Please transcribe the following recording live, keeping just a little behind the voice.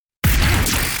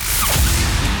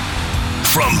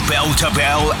From bell to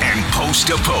bell and post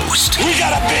to post. We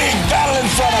got a big battle in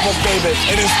front of us, baby.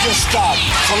 It has just started.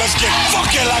 So let's get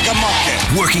funky like a monkey.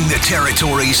 Working the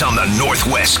territories on the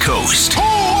Northwest Coast. Who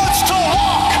wants to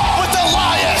walk with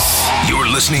Elias?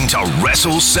 You're listening to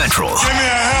Wrestle Central. Give me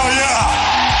a hell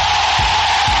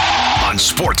yeah. On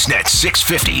Sportsnet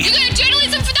 650. You got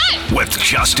journalism for that? With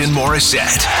Justin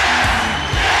Morissette.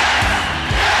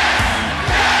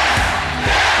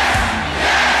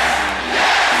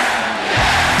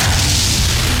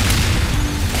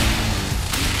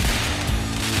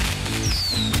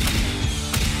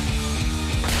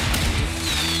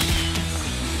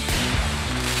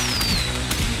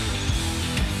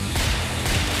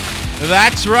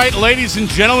 That's right, ladies and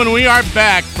gentlemen. We are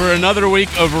back for another week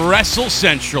of Wrestle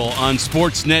Central on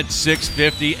Sportsnet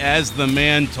 650. As the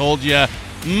man told you,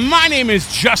 my name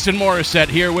is Justin Morissette,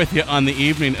 here with you on the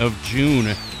evening of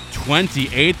June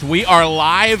 28th. We are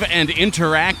live and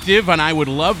interactive, and I would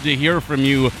love to hear from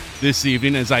you this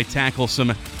evening as I tackle some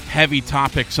heavy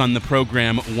topics on the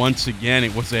program once again.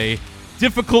 It was a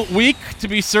difficult week, to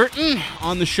be certain,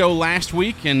 on the show last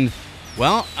week, and,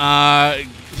 well,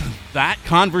 that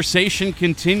conversation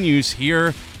continues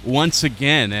here once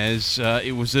again, as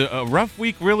it was a rough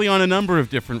week really on a number of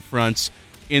different fronts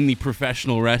in the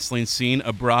professional wrestling scene,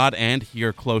 abroad and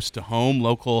here close to home.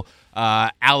 Local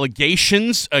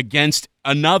allegations against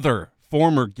another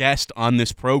former guest on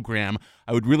this program.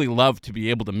 I would really love to be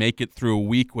able to make it through a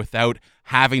week without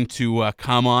having to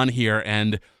come on here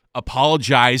and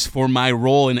apologize for my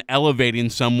role in elevating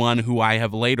someone who I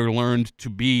have later learned to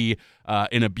be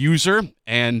an abuser.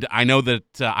 And I know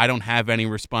that I don't have any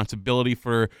responsibility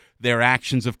for their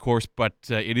actions, of course, but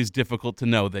it is difficult to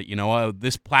know that,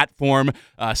 this platform,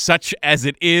 such as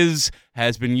it is,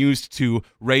 has been used to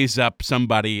raise up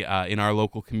somebody in our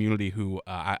local community who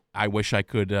I wish I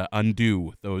could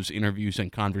undo those interviews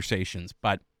and conversations.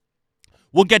 But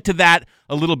we'll get to that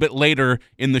a little bit later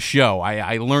in the show.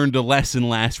 I learned a lesson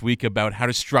last week about how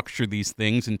to structure these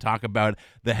things and talk about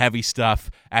the heavy stuff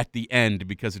at the end,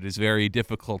 because it is very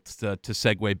difficult to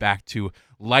segue back to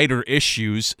lighter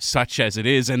issues such as it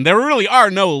is. And there really are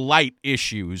no light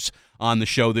issues on the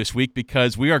show this week,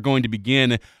 because we are going to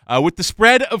begin with the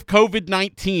spread of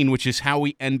COVID-19, which is how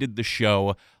we ended the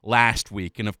show last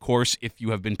week. And of course, if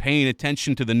you have been paying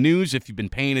attention to the news, if you've been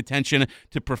paying attention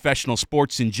to professional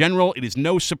sports in general, it is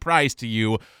no surprise to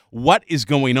you what is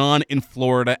going on in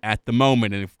Florida at the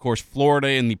moment. And of course, Florida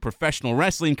in the professional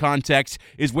wrestling context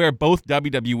is where both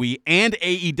WWE and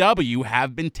AEW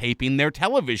have been taping their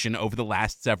television over the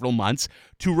last several months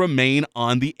to remain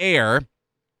on the air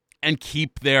and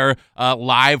keep their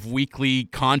live weekly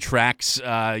contracts,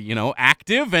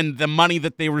 active, and the money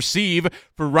that they receive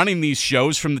for running these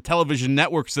shows from the television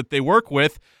networks that they work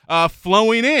with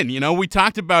flowing in. We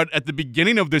talked about at the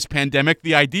beginning of this pandemic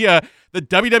the idea that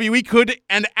WWE could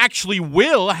and actually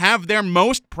will have their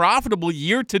most profitable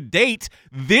year to date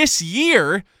this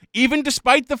year, even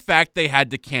despite the fact they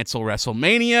had to cancel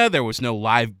WrestleMania. There was no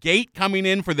live gate coming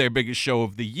in for their biggest show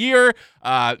of the year.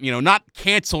 Not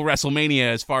cancel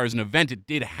WrestleMania as far as an event. It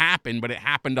did happen, but it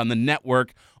happened on the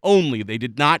network only. They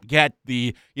did not get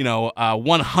the,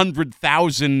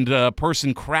 100,000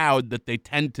 person crowd that they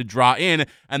tend to draw in.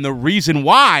 And the reason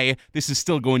why this is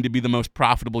still going to be the most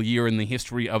profitable year in the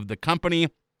history of the company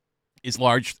is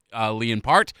largely in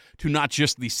part to not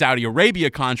just the Saudi Arabia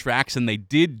contracts, and they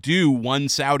did do one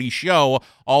Saudi show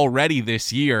already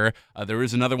this year. There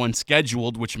is another one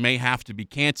scheduled, which may have to be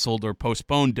canceled or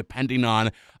postponed depending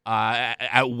on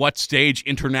at what stage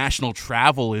international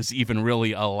travel is even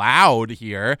really allowed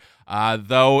here.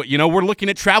 Though, we're looking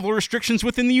at travel restrictions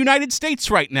within the United States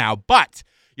right now. But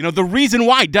the reason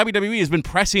why WWE has been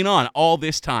pressing on all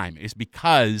this time is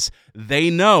because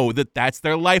they know that that's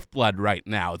their lifeblood right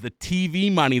now. The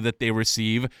TV money that they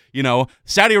receive,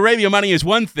 Saudi Arabia money is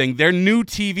one thing. Their new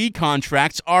TV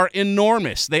contracts are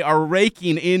enormous. They are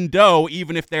raking in dough,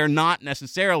 even if they're not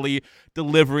necessarily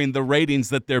delivering the ratings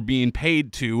that they're being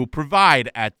paid to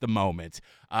provide at the moment.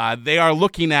 They are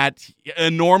looking at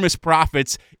enormous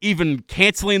profits, even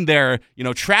canceling their,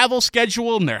 travel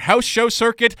schedule and their house show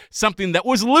circuit, something that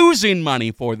was losing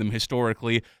money for them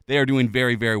historically. They are doing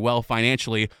very, very well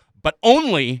financially, but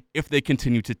only if they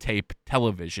continue to tape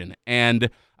television. And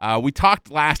we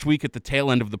talked last week at the tail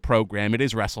end of the program. It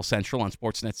is Wrestle Central on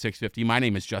Sportsnet 650. My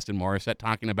name is Justin Morissette,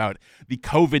 talking about the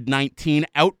COVID-19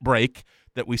 outbreak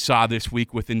that we saw this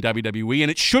week within WWE.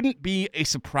 And it shouldn't be a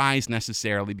surprise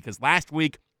necessarily, because last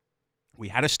week We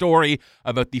had a story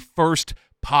about the first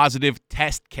positive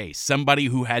test case, somebody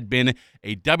who had been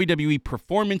a WWE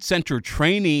Performance Center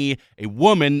trainee, a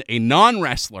woman, a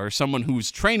non-wrestler, someone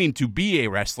who's training to be a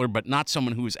wrestler, but not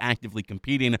someone who is actively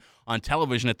competing on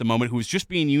television at the moment, who is just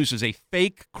being used as a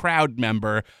fake crowd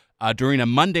member during a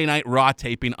Monday Night Raw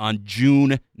taping on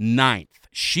June 9th.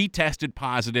 She tested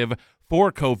positive for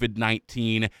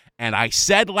COVID-19, and I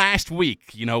said last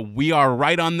week, we are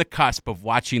right on the cusp of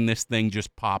watching this thing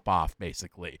just pop off,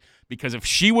 basically. Because if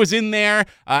she was in there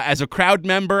as a crowd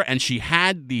member and she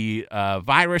had the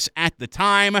virus at the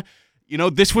time,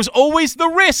 this was always the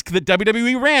risk that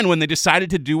WWE ran when they decided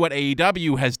to do what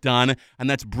AEW has done, and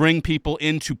that's bring people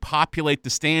in to populate the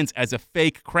stands as a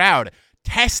fake crowd.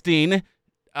 Testing,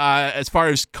 as far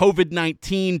as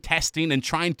COVID-19 testing and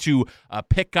trying to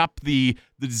pick up the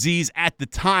disease at the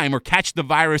time or catch the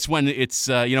virus when it's,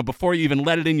 before you even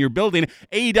let it in your building,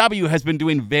 AEW has been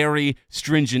doing very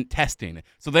stringent testing.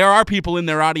 So there are people in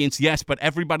their audience, yes, but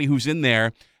everybody who's in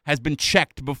there has been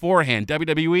checked beforehand.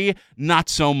 WWE, not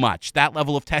so much. That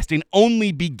level of testing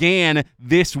only began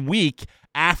this week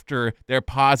after their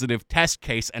positive test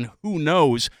case, and who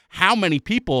knows how many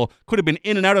people could have been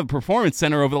in and out of the Performance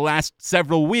Center over the last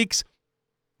several weeks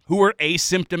who were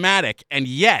asymptomatic. And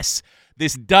yes,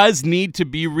 this does need to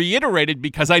be reiterated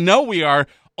because I know we are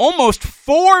almost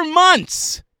 4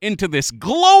 months into this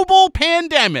global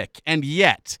pandemic, and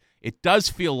yet it does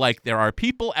feel like there are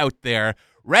people out there,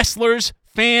 wrestlers,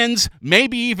 fans,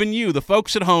 maybe even you, the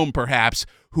folks at home perhaps,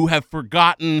 who have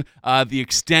forgotten the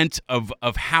extent of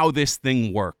how this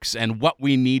thing works and what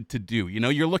we need to do.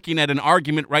 You're looking at an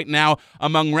argument right now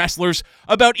among wrestlers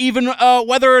about even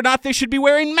whether or not they should be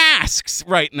wearing masks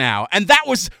right now. And that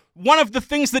was one of the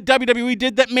things that WWE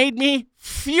did that made me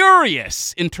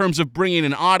furious in terms of bringing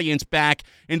an audience back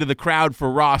into the crowd for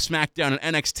Raw, SmackDown,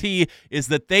 and NXT, is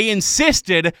that they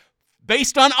insisted,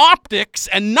 based on optics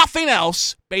and nothing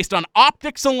else, based on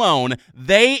optics alone,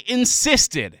 they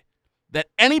insisted that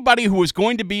anybody who was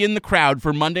going to be in the crowd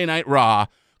for Monday Night Raw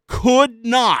could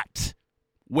not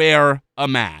wear a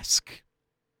mask.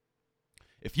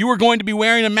 If you were going to be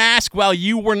wearing a mask, well,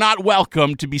 you were not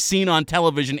welcome to be seen on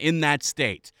television in that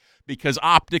state, because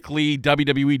optically,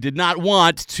 WWE did not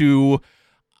want to,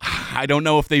 I don't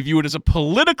know if they view it as a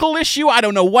political issue. I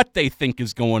don't know what they think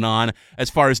is going on as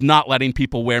far as not letting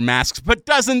people wear masks. But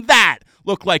doesn't that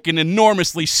look like an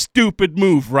enormously stupid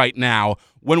move right now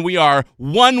when we are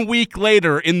 1 week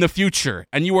later in the future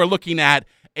and you are looking at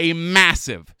a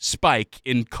massive spike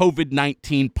in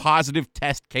COVID-19 positive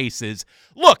test cases?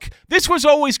 Look, this was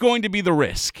always going to be the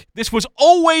risk. This was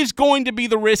always going to be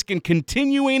the risk in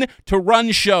continuing to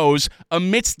run shows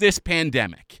amidst this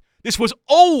pandemic. This was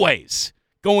always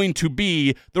going to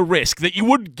be the risk that you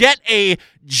would get a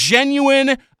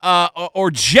genuine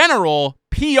or general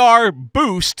PR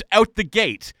boost out the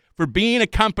gate for being a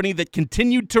company that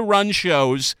continued to run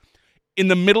shows in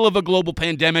the middle of a global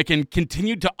pandemic and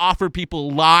continued to offer people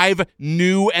live,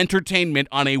 new entertainment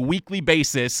on a weekly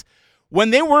basis when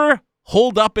they were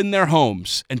holed up in their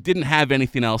homes and didn't have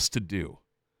anything else to do.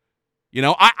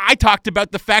 I talked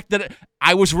about the fact that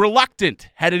I was reluctant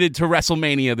headed into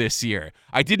WrestleMania this year.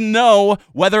 I didn't know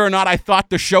whether or not I thought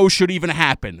the show should even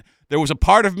happen. There was a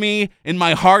part of me in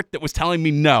my heart that was telling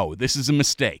me, no, this is a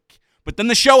mistake. But then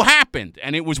the show happened,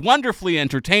 and it was wonderfully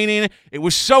entertaining. It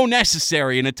was so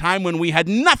necessary in a time when we had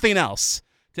nothing else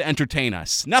to entertain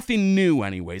us. Nothing new,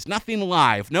 anyways. Nothing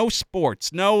live. No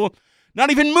sports. Not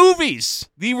even movies.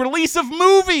 The release of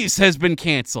movies has been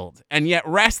canceled, and yet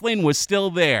wrestling was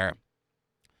still there.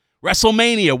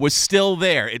 WrestleMania was still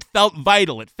there. It felt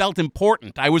vital. It felt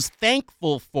important. I was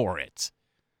thankful for it.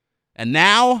 And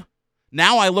now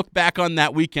I look back on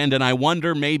that weekend and I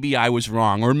wonder maybe I was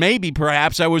wrong, or maybe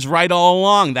perhaps I was right all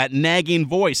along. That nagging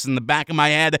voice in the back of my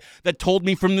head that told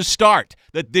me from the start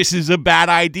that this is a bad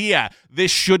idea. This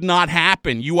should not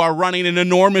happen. You are running an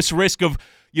enormous risk of,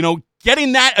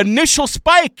 getting that initial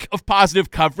spike of positive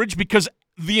coverage because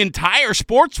the entire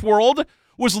sports world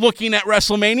was looking at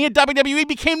WrestleMania. WWE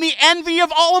became the envy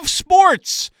of all of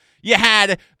sports. You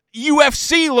had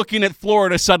UFC looking at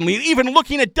Florida suddenly, even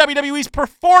looking at WWE's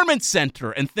Performance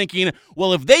Center and thinking,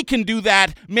 well, if they can do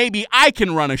that, maybe I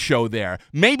can run a show there.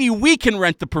 Maybe we can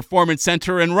rent the Performance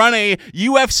Center and run a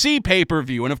UFC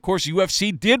pay-per-view. And of course,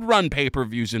 UFC did run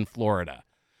pay-per-views in Florida.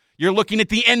 You're looking at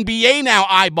the NBA now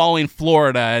eyeballing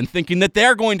Florida and thinking that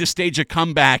they're going to stage a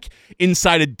comeback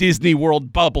inside a Disney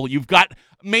World bubble. You've got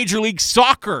Major League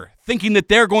Soccer thinking that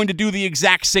they're going to do the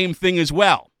exact same thing as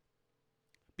well.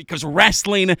 Because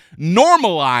wrestling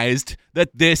normalized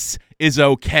that this is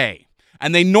okay.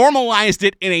 And they normalized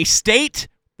it in a state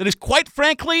that is, quite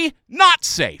frankly, not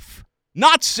safe.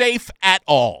 Not safe at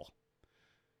all.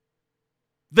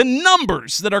 The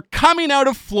numbers that are coming out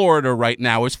of Florida right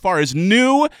now as far as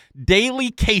new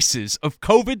daily cases of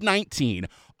COVID-19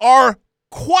 are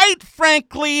quite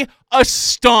frankly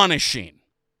astonishing.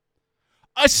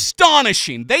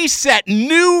 Astonishing. They set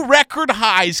new record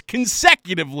highs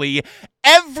consecutively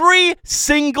every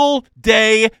single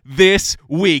day this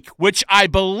week, which I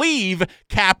believe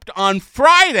capped on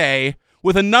Friday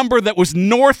with a number that was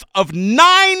north of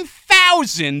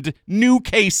 9,000 new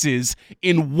cases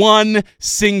in one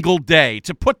single day.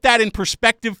 To put that in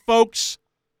perspective, folks,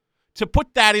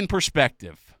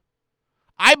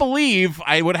 I believe,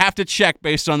 I would have to check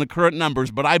based on the current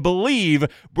numbers, but I believe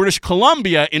British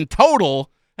Columbia in total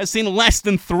has seen less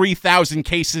than 3,000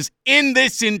 cases in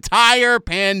this entire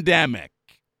pandemic.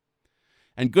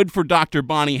 And good for Dr.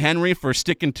 Bonnie Henry for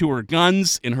sticking to her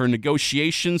guns in her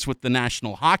negotiations with the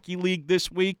National Hockey League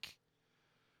this week.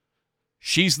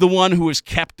 She's the one who has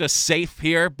kept us safe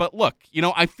here. But look,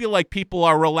 I feel like people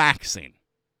are relaxing.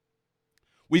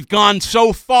 We've gone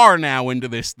so far now into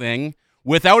this thing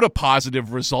without a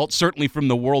positive result, certainly from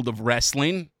the world of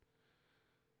wrestling,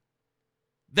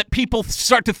 that people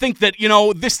start to think that,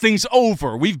 this thing's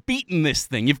over. We've beaten this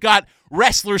thing. You've got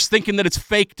wrestlers thinking that it's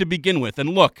fake to begin with. And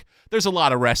look, there's a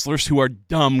lot of wrestlers who are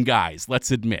dumb guys,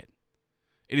 let's admit.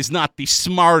 It is not the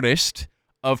smartest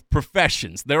of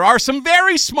professions. There are some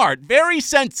very smart, very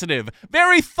sensitive,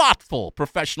 very thoughtful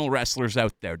professional wrestlers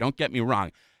out there. Don't get me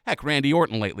wrong. Heck, Randy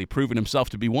Orton lately proven himself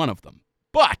to be one of them.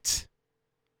 But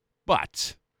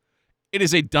it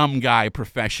is a dumb guy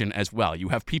profession as well. You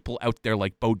have people out there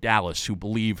like Bo Dallas who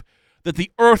believe that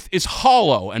the earth is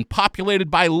hollow and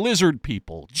populated by lizard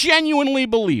people. Genuinely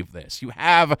believe this. You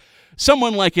have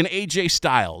someone like an AJ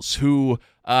Styles who,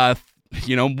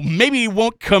 maybe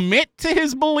won't commit to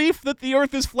his belief that the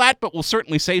earth is flat, but will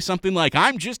certainly say something like,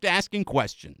 I'm just asking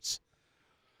questions.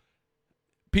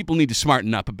 People need to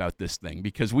smarten up about this thing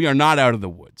because we are not out of the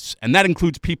woods. And that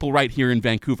includes people right here in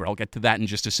Vancouver. I'll get to that in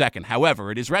just a second.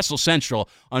 However, it is Wrestle Central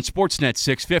on Sportsnet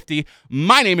 650.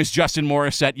 My name is Justin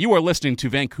Morissette. You are listening to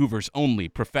Vancouver's only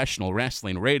professional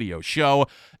wrestling radio show.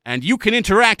 And you can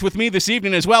interact with me this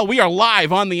evening as well. We are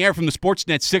live on the air from the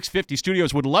Sportsnet 650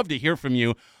 studios. Would love to hear from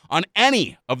you on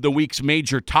any of the week's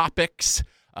major topics.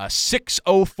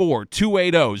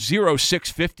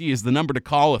 604-280-0650 is the number to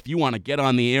call if you want to get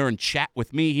on the air and chat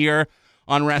with me here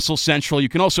on Wrestle Central. You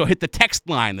can also hit the text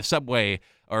line, the Subway,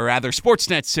 or rather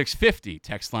Sportsnet 650.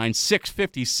 Text line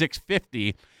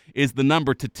 650-650 is the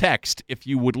number to text if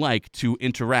you would like to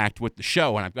interact with the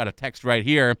show. And I've got a text right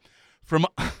here from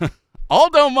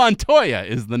Aldo Montoya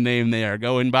is the name they are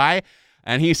going by.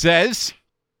 And he says,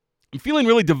 I'm feeling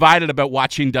really divided about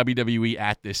watching WWE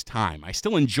at this time. I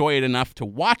still enjoy it enough to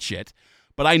watch it,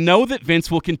 but I know that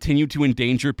Vince will continue to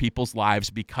endanger people's lives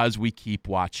because we keep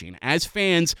watching. As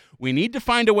fans, we need to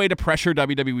find a way to pressure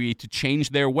WWE to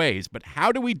change their ways, but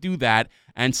how do we do that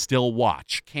and still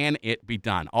watch? Can it be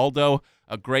done? Aldo,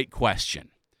 a great question.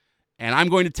 And I'm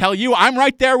going to tell you, I'm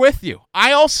right there with you.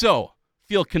 I also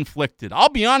feel conflicted. I'll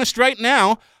be honest right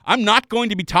now, I'm not going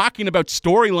to be talking about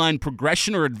storyline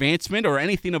progression or advancement or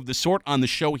anything of the sort on the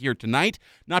show here tonight,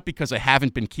 not because I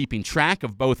haven't been keeping track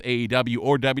of both AEW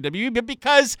or WWE, but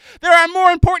because there are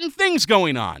more important things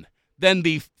going on than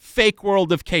the fake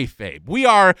world of kayfabe. We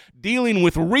are dealing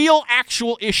with real,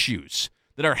 actual issues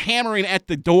that are hammering at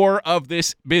the door of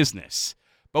this business,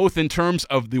 both in terms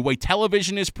of the way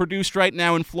television is produced right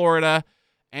now in Florida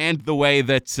and the way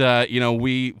that,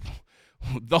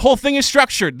 the whole thing is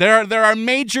structured. There are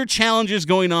major challenges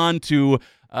going on to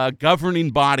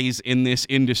governing bodies in this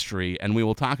industry, and we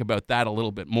will talk about that a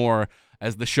little bit more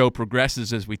as the show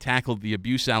progresses, as we tackle the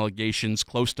abuse allegations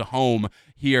close to home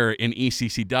here in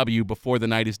ECCW before the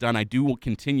night is done. I do want to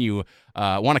continue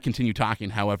talking,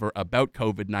 however, about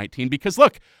COVID-19 because,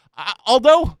 look,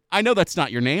 Aldo, I know that's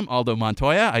not your name, Aldo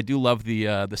Montoya. I do love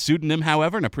the pseudonym,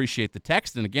 however, and appreciate the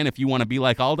text. And again, if you want to be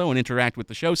like Aldo and interact with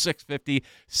the show,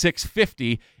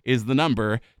 650-650 is the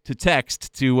number to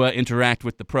text to interact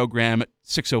with the program,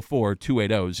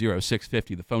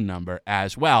 604-280-0650, the phone number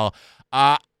as well.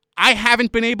 I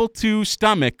haven't been able to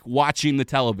stomach watching the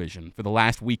television for the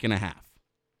last week and a half.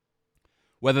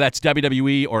 Whether that's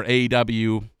WWE or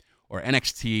AEW or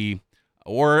NXT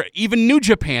or even New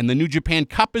Japan. The New Japan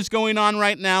Cup is going on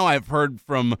right now. I've heard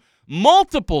from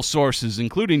multiple sources,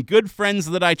 including good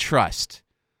friends that I trust.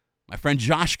 My friend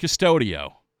Josh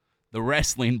Custodio, the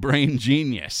wrestling brain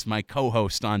genius, my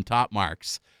co-host on Top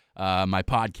Marks, my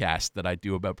podcast that I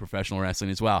do about professional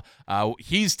wrestling as well.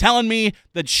 He's telling me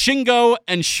that Shingo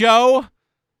Takagi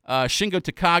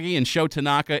and Sho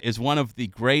Tanaka is one of the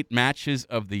great matches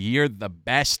of the year, the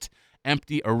best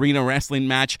empty arena wrestling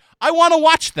match. I want to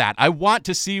watch that. I want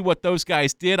to see what those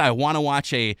guys did. I want to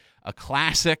watch a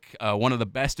classic, one of the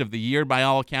best of the year by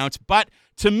all accounts. But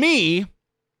to me,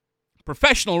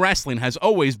 professional wrestling has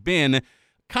always been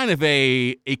kind of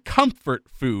a comfort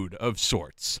food of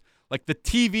sorts, like the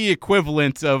TV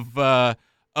equivalent of a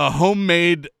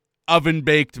homemade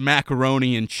oven-baked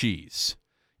macaroni and cheese.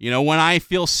 You know, when I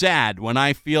feel sad, when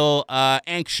I feel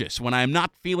anxious, when I'm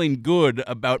not feeling good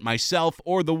about myself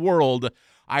or the world,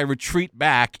 I retreat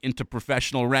back into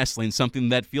professional wrestling, something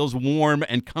that feels warm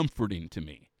and comforting to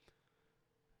me.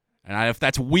 And if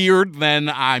that's weird, then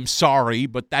I'm sorry,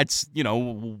 but that's, you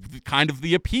know, kind of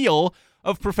the appeal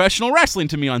of professional wrestling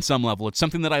to me on some level. It's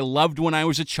something that I loved when I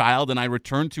was a child, and I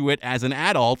returned to it as an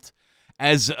adult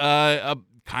as a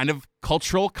kind of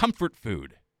cultural comfort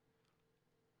food.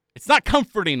 It's not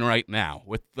comforting right now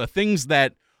with the things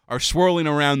that are swirling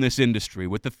around this industry,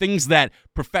 with the things that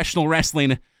professional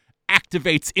wrestling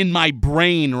activates in my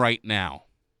brain right now.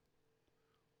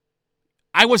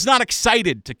 I was not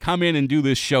excited to come in and do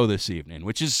this show this evening,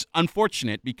 which is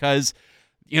unfortunate because,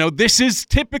 you know, this is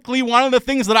typically one of the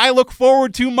things that I look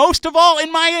forward to most of all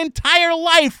in my entire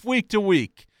life week to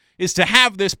week, is to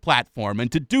have this platform and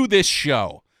to do this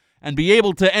show and be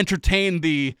able to entertain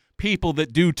the people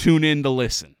that do tune in to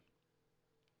listen.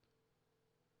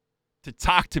 To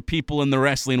talk to people in the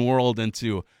wrestling world and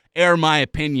to air my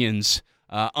opinions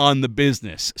on the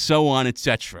business, so on,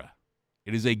 etc.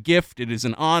 It is a gift. It is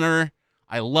an honor.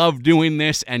 I love doing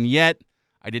this, and yet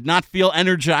I did not feel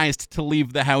energized to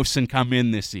leave the house and come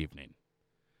in this evening.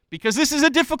 Because this is a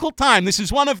difficult time. This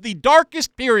is one of the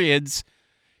darkest periods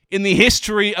in the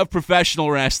history of professional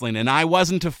wrestling, and I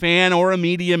wasn't a fan or a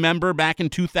media member back in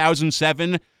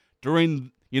 2007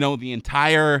 during, you know, the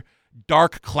entire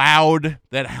dark cloud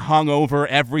that hung over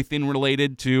everything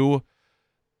related to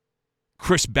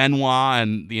Chris Benoit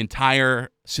and the entire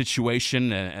situation,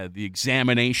 the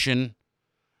examination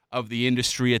of the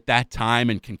industry at that time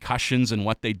and concussions and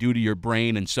what they do to your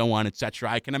brain and so on, etc.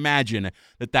 I can imagine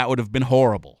that would have been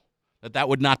horrible, that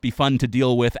would not be fun to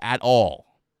deal with at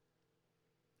all.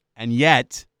 And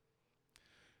yet,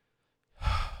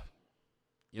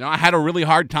 you know, I had a really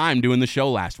hard time doing the show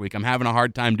last week. I'm having a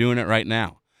hard time doing it right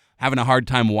now. Having a hard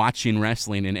time watching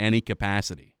wrestling in any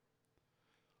capacity.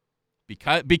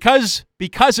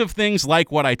 Because of things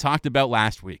like what I talked about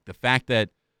last week. The fact that,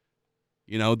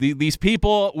 you know, these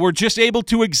people were just able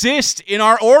to exist in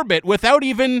our orbit without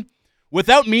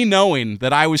me knowing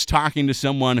that I was talking to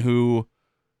someone who,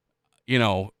 you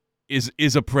know,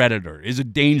 is a predator, is a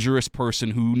dangerous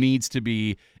person who needs to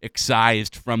be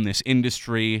excised from this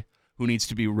industry, who needs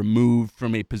to be removed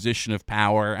from a position of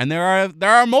power. And there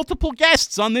are multiple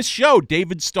guests on this show.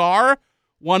 David Starr,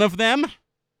 one of them.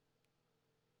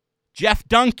 Jeff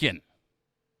Duncan,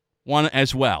 one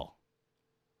as well.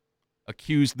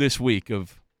 Accused this week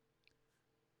of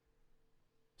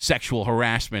sexual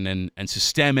harassment and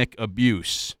systemic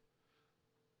abuse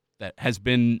that has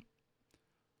been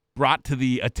brought to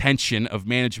the attention of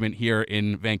management here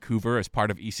in Vancouver as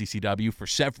part of ECCW for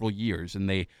several years, and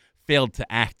they failed to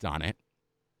act on it.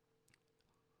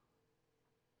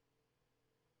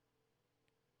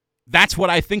 That's what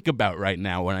I think about right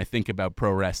now when I think about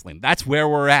pro wrestling. That's where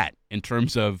we're at in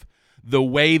terms of the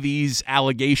way these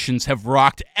allegations have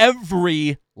rocked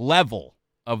every level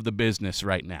of the business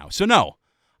right now. So no,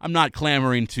 I'm not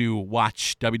clamoring to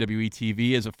watch WWE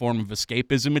TV as a form of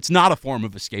escapism. It's not a form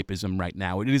of escapism right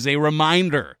now. It is a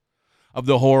reminder of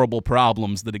the horrible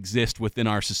problems that exist within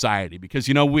our society. Because,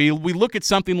 you know, we look at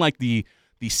something like the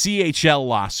CHL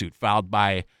lawsuit filed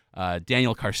by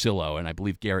Daniel Carcillo, and I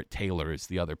believe Garrett Taylor is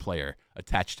the other player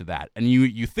attached to that. And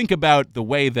you think about the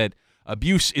way that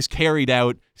abuse is carried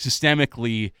out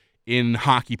systemically in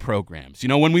hockey programs. You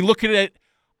know, when we look at it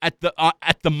at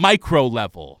the micro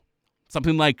level,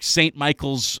 something like St.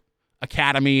 Michael's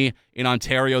Academy in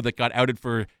Ontario that got outed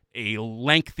for a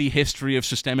lengthy history of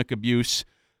systemic abuse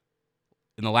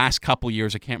in the last couple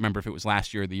years. I can't remember if it was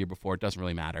last year or the year before. It doesn't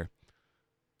really matter.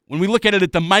 When we look at it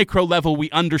at the micro level, we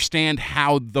understand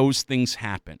how those things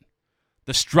happen.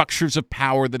 The structures of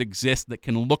power that exist that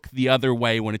can look the other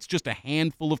way when it's just a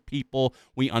handful of people,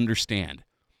 we understand.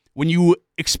 When you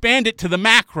expand it to the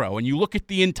macro and you look at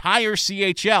the entire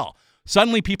CHL,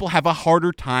 suddenly people have a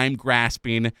harder time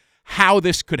grasping how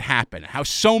this could happen, how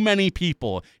so many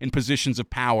people in positions of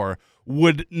power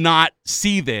would not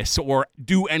see this or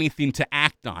do anything to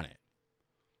act on it.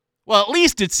 Well, at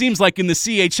least it seems like in the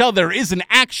CHL there is an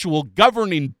actual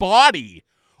governing body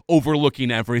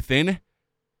overlooking everything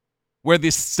where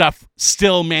this stuff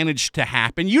still managed to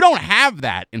happen. You don't have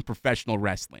that in professional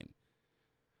wrestling.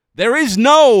 There is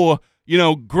no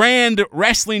Grand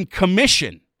Wrestling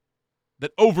Commission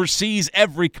that oversees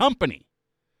every company.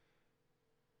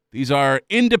 These are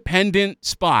independent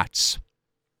spots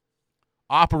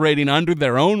operating under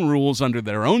their own rules, under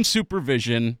their own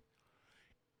supervision,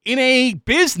 in a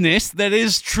business that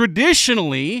is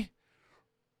traditionally,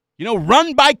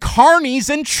 run by carnies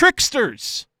and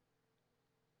tricksters.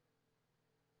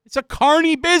 It's a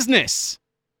carny business.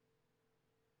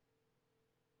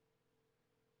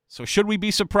 So should we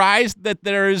be surprised that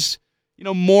there is,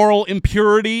 moral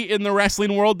impurity in the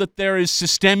wrestling world, that there is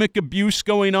systemic abuse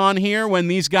going on here when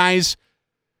these guys,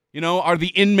 are the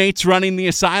inmates running the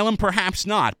asylum? Perhaps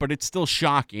not, but it's still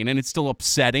shocking, and it's still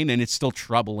upsetting, and it's still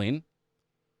troubling.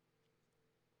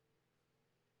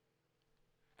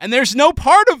 And there's no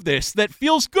part of this that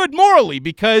feels good morally,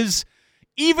 because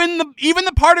even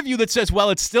the part of you that says, well,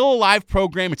 it's still a live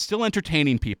program, it's still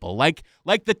entertaining people, like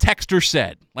the texter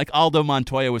said, like Aldo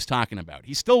Montoya was talking about.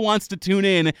 He still wants to tune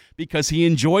in because he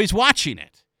enjoys watching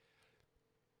it.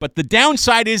 But the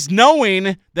downside is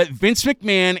knowing that Vince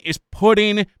McMahon is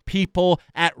putting people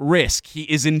at risk. He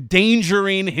is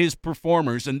endangering his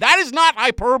performers, and that is not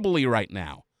hyperbole right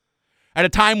now. At a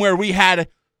time where we had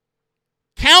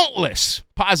countless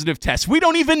positive tests. We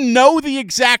don't even know the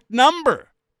exact number.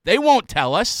 They won't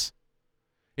tell us.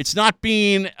 It's not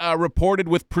being reported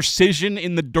with precision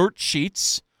in the dirt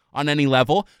sheets on any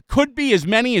level. Could be as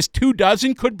many as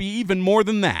 24, could be even more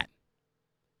than that.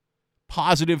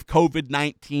 Positive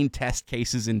COVID-19 test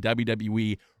cases in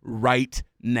WWE right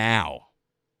now.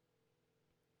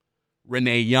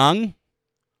 Renee Young,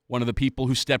 one of the people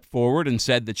who stepped forward and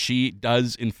said that she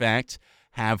does, in fact,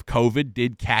 have COVID,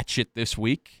 did catch it this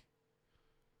week.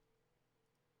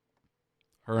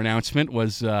 Her announcement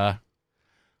was a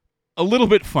little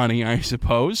bit funny, I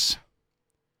suppose,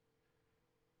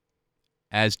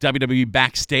 as WWE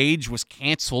Backstage was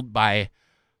canceled by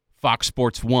Fox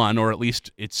Sports 1, or at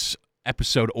least its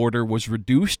episode order was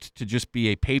reduced to just be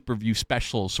a pay-per-view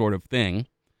special sort of thing,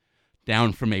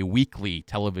 down from a weekly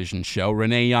television show.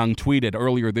 Renee Young tweeted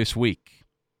earlier this week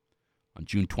on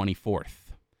June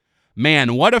 24th.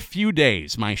 Man, what a few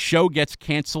days. My show gets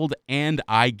canceled and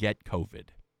I get COVID.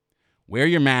 Wear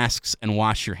your masks and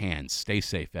wash your hands. Stay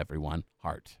safe, everyone.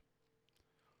 Heart.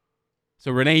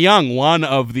 So Renee Young, one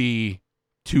of the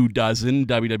 24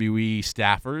 WWE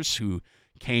staffers who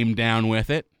came down with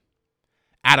it.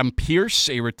 Adam Pearce,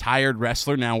 a retired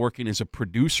wrestler now working as a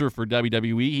producer for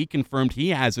WWE, he confirmed he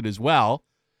has it as well.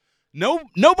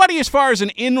 Nobody as far as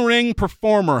an in-ring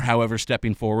performer, however,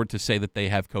 stepping forward to say that they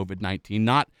have COVID-19,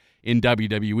 not in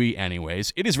WWE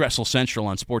anyways. It is Wrestle Central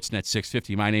on Sportsnet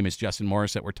 650. My name is Justin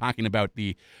Morissette. We're talking about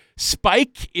the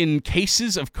spike in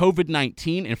cases of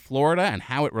COVID-19 in Florida and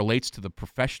how it relates to the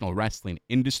professional wrestling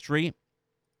industry.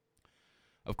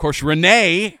 Of course,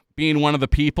 Renee, being one of the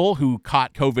people who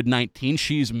caught COVID-19,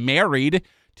 she's married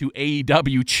to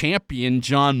AEW champion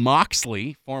Jon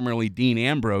Moxley, formerly Dean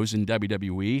Ambrose in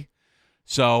WWE.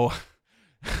 So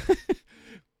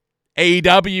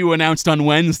AEW announced on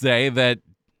Wednesday that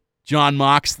Jon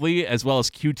Moxley, as well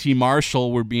as QT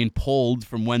Marshall, were being pulled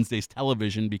from Wednesday's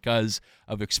television because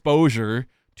of exposure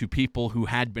to people who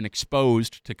had been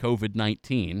exposed to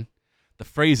COVID-19. The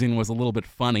phrasing was a little bit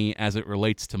funny as it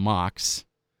relates to Mox,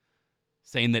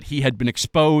 saying that he had been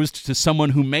exposed to someone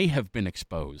who may have been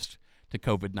exposed to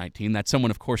COVID-19. That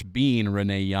someone, of course, being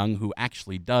Renee Young, who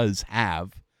actually does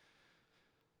have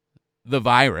the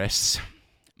virus.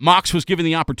 Mox was given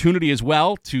the opportunity as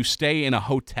well to stay in a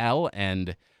hotel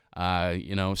and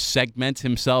segment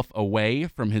himself away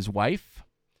from his wife.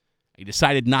 He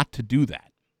decided not to do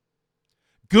that.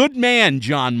 Good man,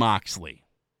 Jon Moxley.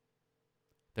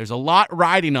 There's a lot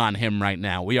riding on him right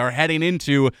now. We are heading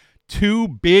into 2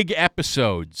 big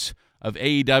episodes of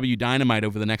AEW Dynamite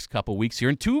over the next couple weeks here,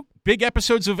 and 2 big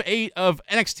episodes of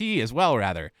NXT as well,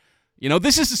 rather.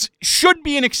 This should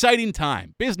be an exciting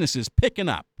time. Business is picking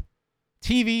up.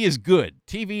 TV is good.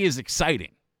 TV is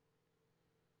exciting.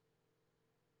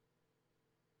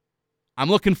 I'm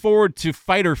looking forward to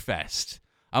Fyter Fest.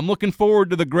 I'm looking forward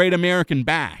to the Great American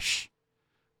Bash.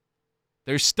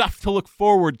 There's stuff to look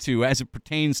forward to as it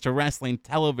pertains to wrestling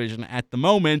television at the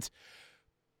moment.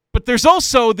 But there's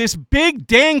also this big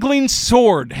dangling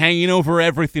sword hanging over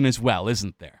everything as well,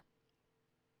 isn't there?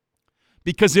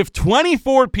 Because if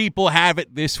 24 people have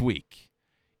it this week,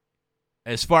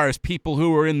 as far as people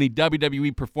who are in the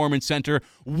WWE Performance Center,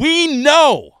 we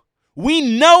know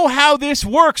how this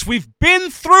works. We've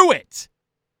been through it.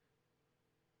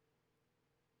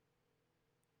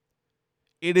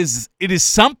 It is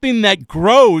something that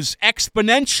grows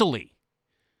exponentially.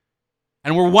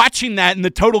 And we're watching that in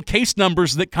the total case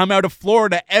numbers that come out of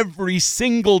Florida every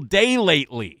single day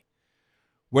lately.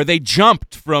 where they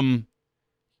jumped from,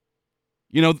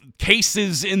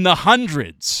 cases in the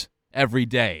hundreds every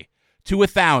day to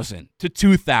 1,000, to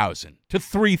 2,000, to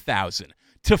 3,000,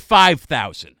 to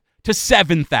 5,000, to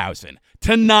 7,000,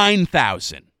 to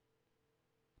 9,000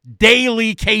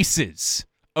 daily cases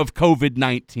of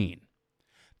COVID-19.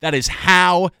 That is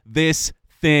how this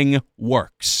thing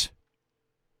works.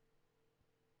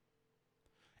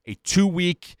 A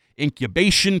 2-week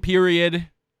incubation period.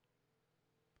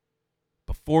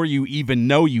 Before you even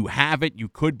know you have it, you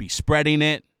could be spreading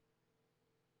it.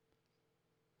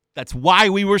 That's why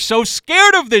we were so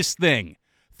scared of this thing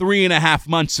 3.5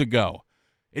 months ago.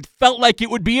 It felt like it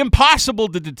would be impossible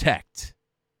to detect.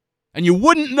 And you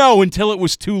wouldn't know until it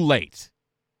was too late.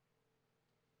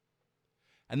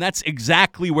 And that's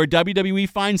exactly where WWE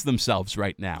finds themselves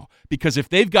right now. Because if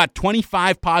they've got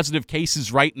 25 positive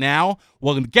cases right now,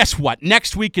 well, guess what?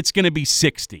 Next week it's going to be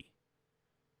 60.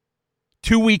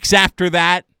 2 weeks after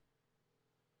that,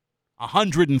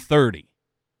 130.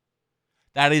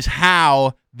 That is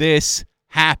how this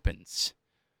happens.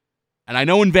 And I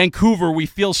know in Vancouver we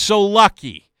feel so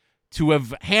lucky to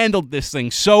have handled this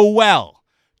thing so well,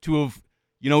 to have,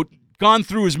 gone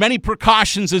through as many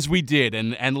precautions as we did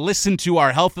and listened to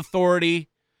our health authority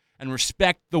and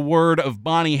respect the word of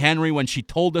Bonnie Henry when she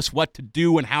told us what to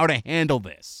do and how to handle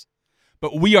this.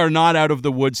 But we are not out of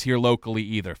the woods here locally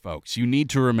either, folks. You need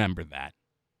to remember that.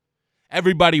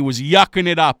 Everybody was yucking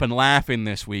it up and laughing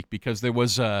this week because there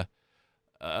was a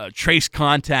trace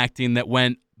contacting that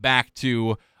went back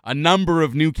to a number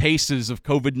of new cases of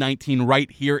COVID-19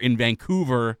 right here in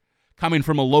Vancouver coming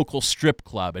from a local strip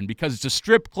club. And because it's a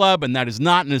strip club and that is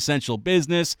not an essential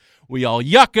business, we all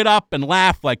yuck it up and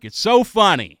laugh like it's so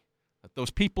funny. But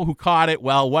those people who caught it,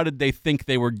 well, what did they think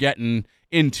they were getting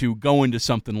into going to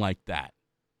something like that?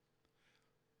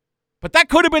 But that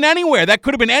could have been anywhere. That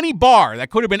could have been any bar. That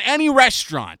could have been any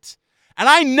restaurant. And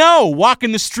I know,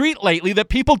 walking the street lately, that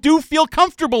people do feel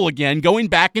comfortable again going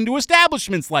back into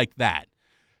establishments like that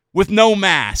with no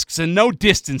masks and no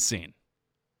distancing.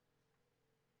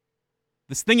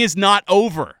 This thing is not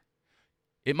over.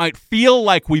 It might feel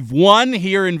like we've won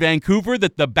here in Vancouver,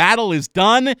 that the battle is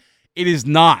done. It is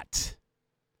not.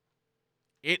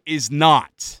 It is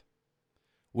not.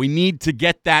 We need to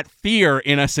get that fear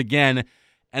in us again.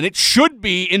 And it should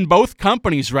be in both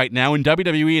companies right now, in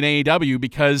WWE and AEW,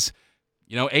 because,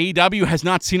 AEW has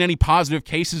not seen any positive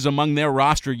cases among their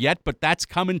roster yet, but that's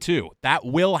coming too. That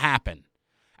will happen.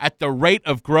 At the rate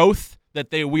of growth that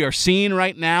we are seeing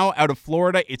right now out of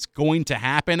Florida, it's going to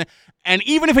happen. And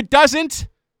even if it doesn't,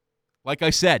 like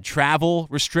I said, travel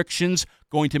restrictions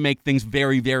going to make things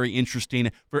very, very interesting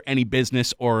for any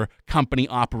business or company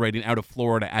operating out of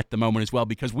Florida at the moment as well,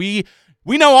 because we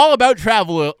know all about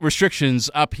travel restrictions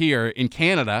up here in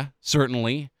Canada,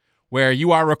 certainly, where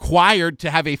you are required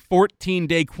to have a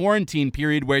 14-day quarantine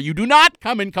period where you do not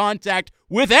come in contact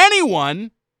with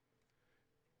anyone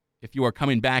if you are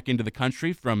coming back into the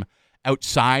country from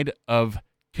outside of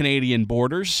Canadian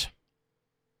borders.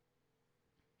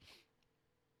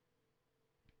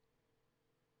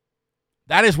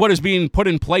 That is what is being put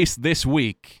in place this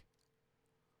week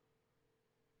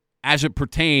as it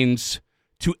pertains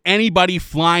to anybody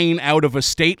flying out of a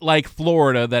state like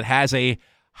Florida that has a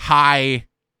high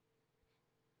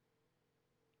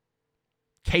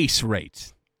case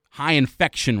rate, high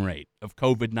infection rate of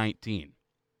COVID-19.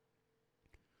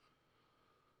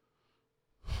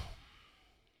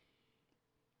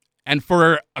 And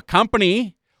for a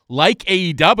company like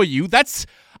AEW, that's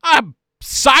a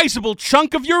sizable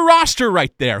chunk of your roster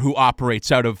right there who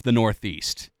operates out of the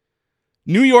Northeast.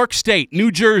 New York State,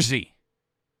 New Jersey,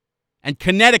 and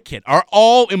Connecticut are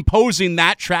all imposing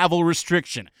that travel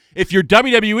restriction. If you're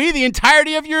WWE, the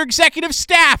entirety of your executive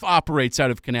staff operates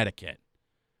out of Connecticut.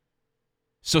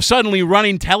 So suddenly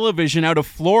running television out of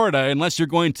Florida, unless you're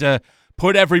going to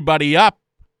put everybody up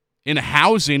in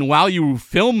housing while you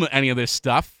film any of this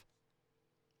stuff,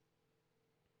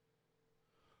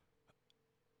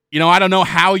 I don't know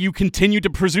how you continue to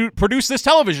produce this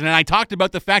television. And I talked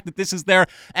about the fact that this is their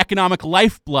economic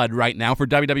lifeblood right now for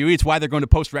WWE. It's why they're going to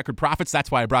post record profits. That's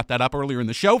why I brought that up earlier in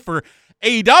the show. For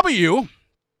AEW,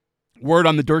 word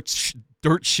on the dirt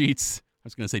sheets, I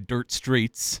was going to say dirt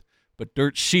streets, but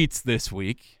dirt sheets this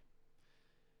week,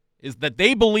 is that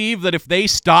they believe that if they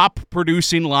stop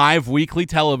producing live weekly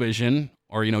television,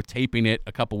 or, taping it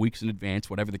a couple weeks in advance,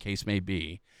 whatever the case may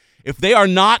be, if they are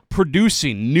not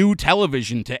producing new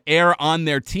television to air on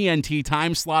their TNT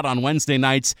time slot on Wednesday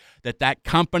nights, that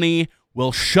company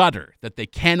will shutter, that they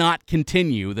cannot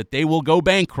continue, that they will go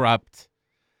bankrupt,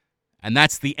 and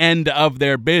that's the end of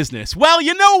their business. Well,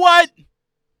 you know what?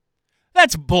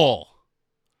 That's bull.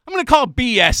 I'm going to call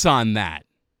BS on that.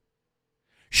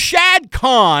 Shad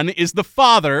Khan is the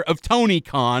father of Tony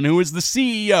Khan, who is the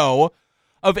CEO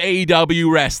of AEW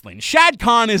Wrestling. Shad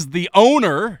Khan is the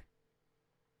owner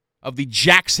of the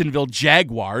Jacksonville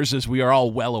Jaguars, as we are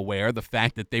all well aware, the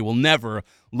fact that they will never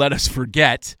let us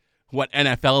forget what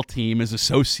NFL team is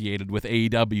associated with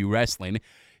AEW Wrestling.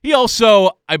 He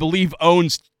also, I believe,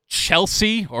 owns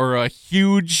Chelsea, or a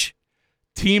huge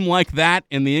team like that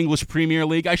in the English Premier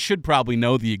League. I should probably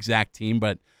know the exact team,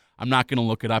 but I'm not going to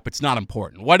look it up. It's not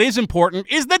important. What is important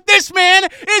is that this man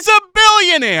is a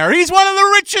billionaire. He's one of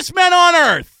the richest men on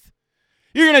earth.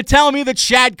 You're going to tell me that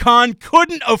Shad Khan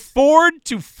couldn't afford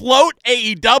to float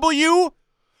AEW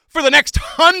for the next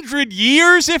 100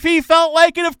 years if he felt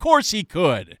like it? Of course he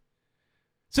could.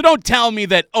 So don't tell me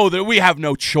that we have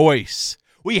no choice.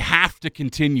 We have to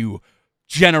continue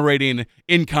generating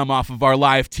income off of our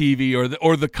live TV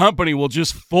or the company will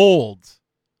just fold.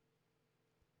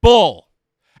 Bull.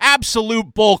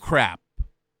 Absolute bull crap.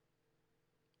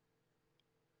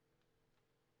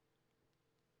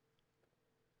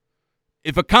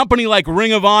 If a company like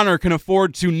Ring of Honor can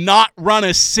afford to not run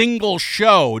a single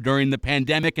show during the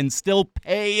pandemic and still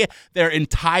pay their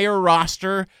entire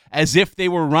roster as if they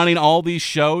were running all these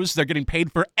shows, they're getting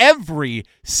paid for every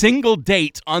single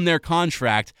date on their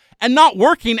contract and not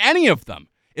working any of them.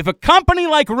 If a company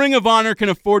like Ring of Honor can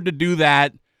afford to do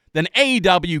that, then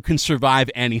AEW can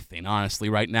survive anything, honestly,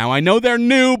 right now. I know they're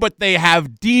new, but they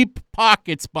have deep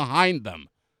pockets behind them.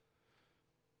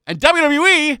 And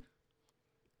WWE,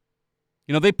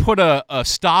 they put a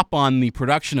stop on the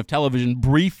production of television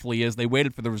briefly as they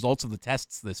waited for the results of the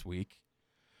tests this week.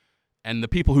 And the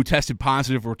people who tested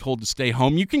positive were told to stay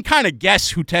home. You can kind of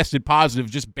guess who tested positive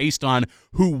just based on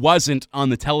who wasn't on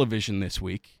the television this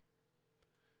week.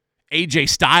 AJ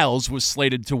Styles was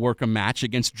slated to work a match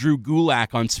against Drew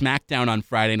Gulak on SmackDown on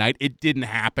Friday night. It didn't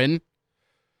happen.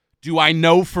 Do I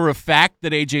know for a fact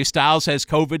that AJ Styles has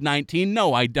COVID-19?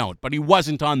 No, I don't. But he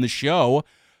wasn't on the show,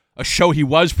 a show he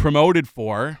was promoted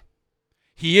for.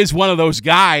 He is one of those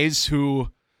guys who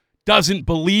doesn't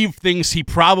believe things he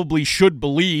probably should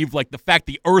believe, like the fact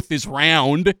the earth is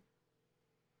round.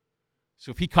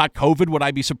 So if he caught COVID, would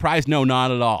I be surprised? No,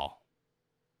 not at all.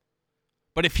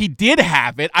 But if he did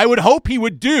have it, I would hope he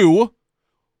would do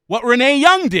what Renee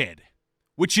Young did,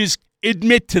 which is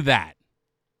admit to that.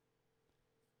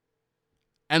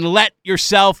 And let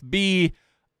yourself be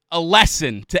a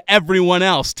lesson to everyone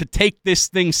else to take this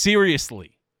thing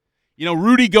seriously.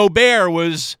 Rudy Gobert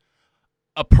was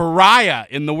a pariah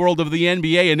in the world of the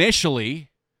NBA initially,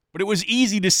 but it was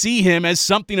easy to see him as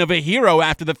something of a hero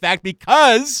after the fact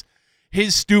because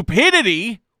his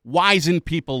stupidity wisened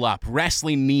people up.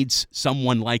 Wrestling needs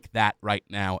someone like that right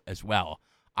now as well,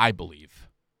 I believe.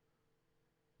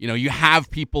 You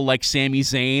have people like Sami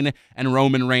Zayn and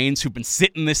Roman Reigns who've been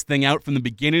sitting this thing out from the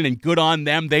beginning, and good on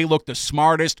them. They look the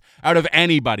smartest out of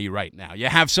anybody right now. You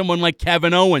have someone like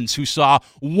Kevin Owens who saw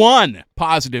one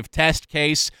positive test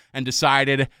case and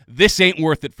decided, this ain't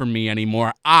worth it for me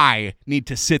anymore. I need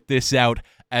to sit this out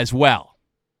as well.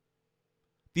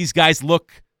 These guys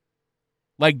look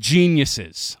like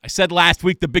geniuses. I said last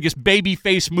week the biggest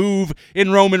babyface move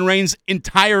in Roman Reigns'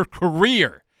 entire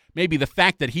career. Maybe the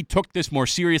fact that he took this more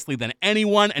seriously than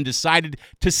anyone and decided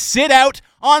to sit out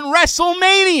on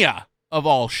WrestleMania, of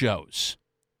all shows.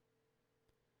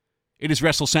 It is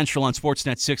Wrestle Central on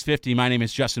Sportsnet 650. My name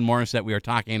is Justin Morissette. We are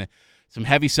talking some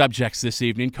heavy subjects this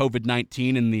evening.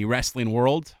 COVID-19 in the wrestling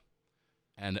world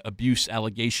and abuse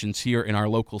allegations here in our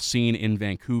local scene in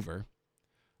Vancouver.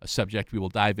 A subject we will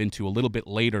dive into a little bit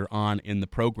later on in the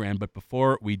program. But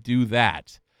before we do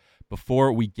that,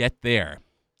 before we get there,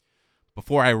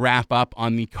 before I wrap up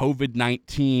on the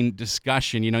COVID-19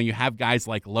 discussion, you have guys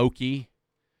like Loki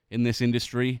in this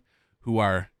industry who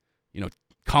are,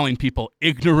 calling people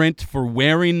ignorant for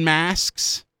wearing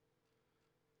masks.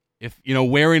 If,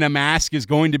 wearing a mask is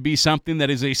going to be something that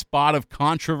is a spot of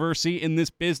controversy in this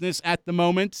business at the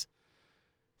moment.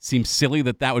 Seems silly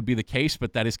that would be the case,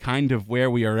 but that is kind of where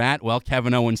we are at. Well,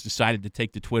 Kevin Owens decided to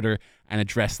take to Twitter and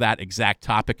address that exact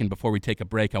topic. And before we take a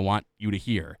break, I want you to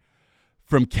hear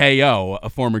from KO, a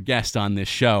former guest on this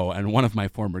show, and one of my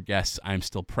former guests I'm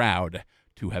still proud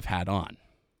to have had on.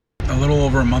 A little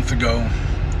over a month ago,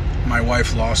 my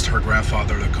wife lost her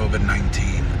grandfather to COVID-19,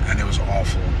 and it was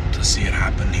awful to see it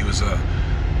happen. He was a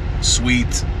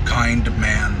sweet, kind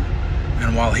man.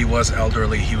 And while he was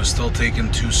elderly, he was still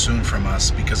taken too soon from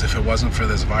us, because if it wasn't for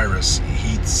this virus,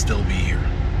 he'd still be here.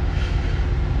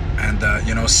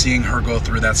 And, seeing her go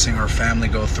through that, seeing her family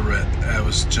go through it, it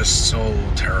was just so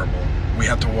terrible. We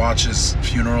had to watch his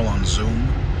funeral on Zoom.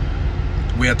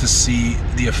 We had to see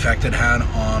the effect it had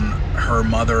on her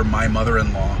mother, my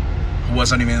mother-in-law, who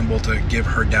wasn't even able to give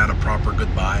her dad a proper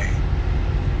goodbye.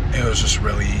 It was just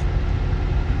really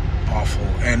awful.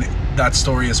 And that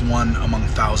story is one among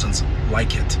thousands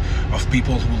like it, of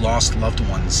people who lost loved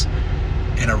ones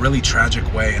in a really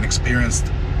tragic way and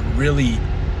experienced really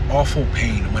awful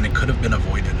pain when it could have been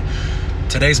avoided.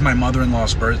 Today's my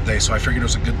mother-in-law's birthday, so I figured it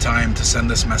was a good time to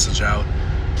send this message out.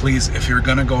 Please, if you're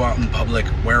gonna go out in public,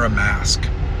 wear a mask.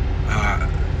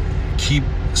 Keep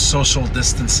social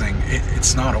distancing.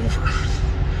 It's not over.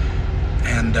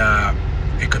 And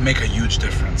it could make a huge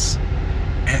difference.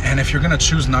 And if you're gonna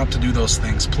choose not to do those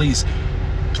things, please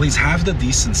have the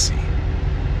decency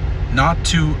not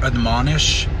to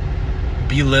admonish,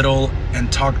 belittle,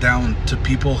 and talk down to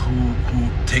people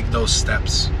who take those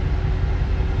steps.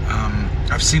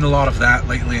 I've seen a lot of that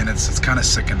lately, and it's kind of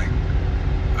sickening.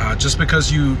 Just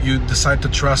because you decide to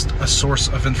trust a source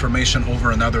of information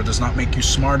over another does not make you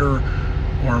smarter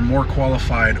or more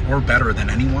qualified or better than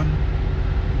anyone.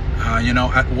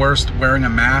 At worst, wearing a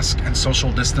mask and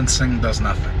social distancing does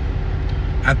nothing.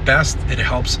 At best, it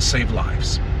helps save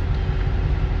lives.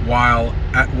 While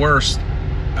at worst,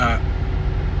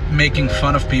 making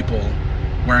fun of people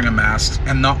wearing a mask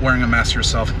and not wearing a mask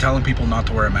yourself and telling people not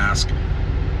to wear a mask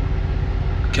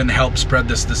can help spread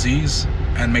this disease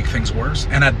and make things worse.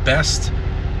 And at best,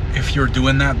 if you're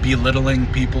doing that, belittling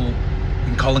people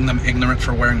and calling them ignorant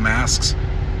for wearing masks,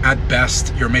 at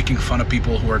best, you're making fun of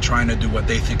people who are trying to do what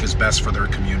they think is best for their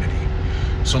community.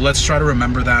 So let's try to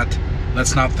remember that.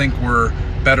 Let's not think we're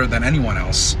better than anyone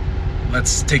else.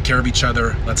 Let's take care of each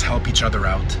other. Let's help each other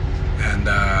out. And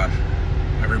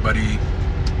everybody,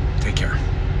 take care.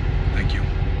 Thank you.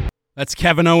 That's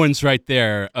Kevin Owens right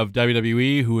there of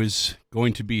WWE, who is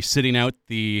going to be sitting out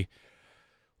the,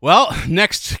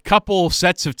 next couple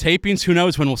sets of tapings. Who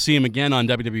knows when we'll see him again on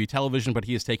WWE television, but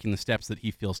he is taking the steps that he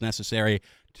feels necessary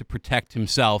to protect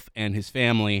himself and his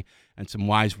family, and some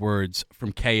wise words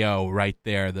from KO right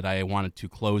there that I wanted to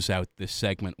close out this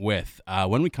segment with.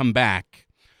 When we come back,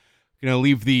 I'm going to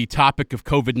leave the topic of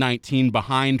COVID-19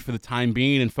 behind for the time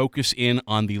being and focus in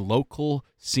on the local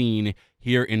scene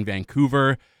here in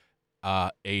Vancouver.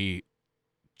 A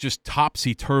just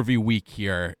topsy-turvy week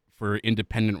here for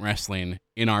independent wrestling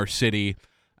in our city,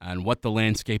 and what the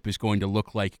landscape is going to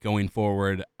look like going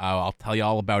forward. I'll tell you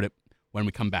all about it when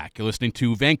we come back. You're listening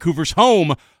to Vancouver's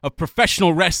home of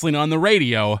professional wrestling on the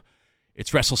radio.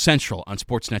 It's Wrestle Central on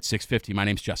Sportsnet 650. My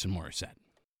name's Justin Morissette.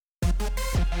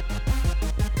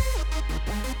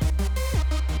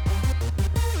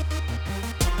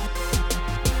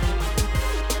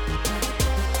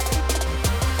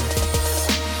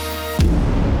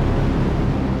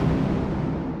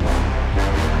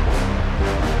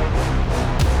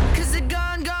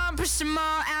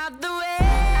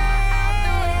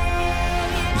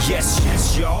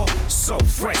 Yes, y'all. So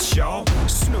fresh, y'all.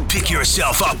 Pick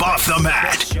yourself up off the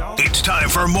mat. It's time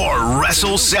for more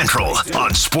Wrestle Central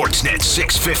on Sportsnet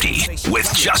 650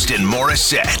 with Justin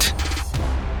Morissette.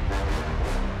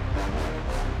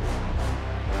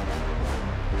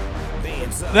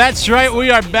 That's right.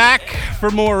 We are back for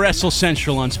more Wrestle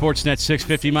Central on Sportsnet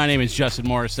 650. My name is Justin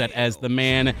Morissette, as the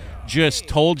man just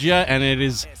told you, and it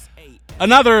is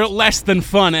another less than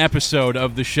fun episode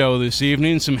of the show this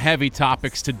evening. Some heavy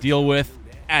topics to deal with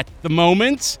at the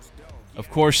moment.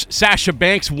 Of course, Sasha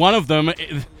Banks, one of them.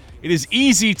 It is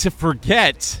easy to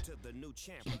forget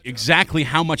exactly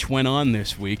how much went on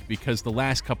this week because the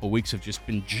last couple weeks have just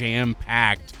been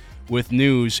jam-packed with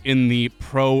news in the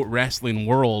pro wrestling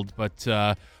world. But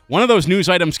one of those news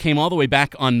items came all the way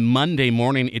back on Monday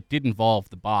morning. It did involve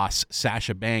the boss,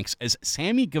 Sasha Banks, as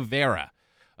Sammy Guevara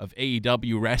of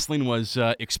AEW Wrestling was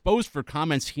exposed for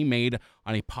comments he made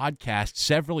on a podcast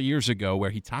several years ago where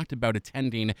he talked about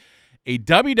attending a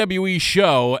WWE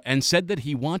show and said that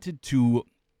he wanted to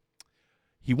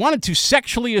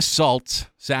sexually assault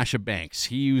Sasha Banks.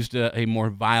 He used a more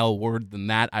vile word than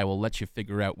that. I will let you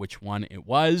figure out which one it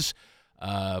was.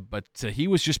 But he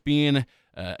was just being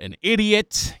an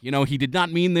idiot. You know, he did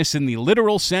not mean this in the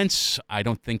literal sense. I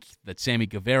don't think that Sammy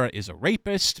Guevara is a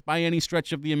rapist by any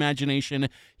stretch of the imagination.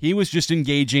 He was just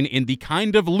engaging in the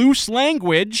kind of loose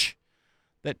language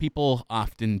that people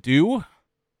often do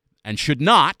and should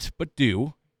not, but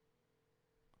do.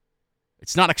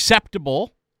 It's not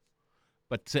acceptable,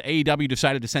 but AEW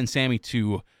decided to send Sammy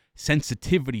to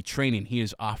sensitivity training. He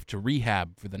is off to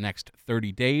rehab for the next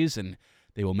 30 days, and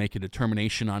they will make a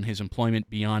determination on his employment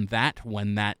beyond that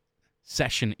when that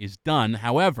session is done.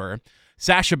 However,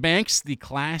 Sasha Banks, the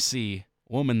classy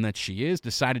woman that she is,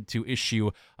 decided to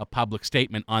issue a public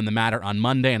statement on the matter on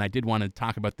Monday, and I did want to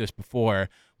talk about this before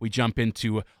we jump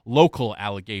into local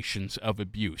allegations of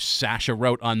abuse. Sasha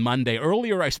wrote on Monday,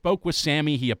 "Earlier I spoke with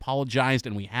Sammy. He apologized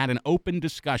and we had an open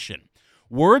discussion.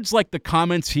 Words like the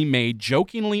comments he made,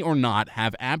 jokingly or not,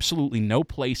 have absolutely no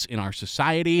place in our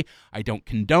society. I don't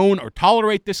condone or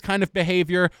tolerate this kind of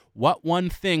behavior. What one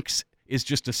thinks is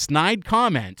just a snide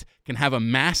comment can have a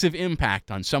massive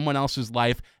impact on someone else's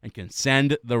life and can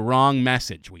send the wrong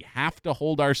message. We have to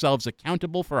hold ourselves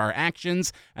accountable for our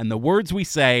actions and the words we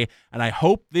say, and I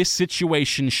hope this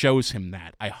situation shows him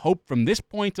that. I hope from this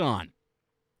point on,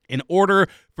 in order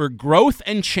for growth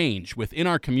and change within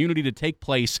our community to take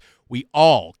place, we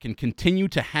all can continue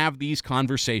to have these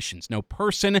conversations. No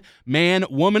person, man,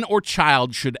 woman, or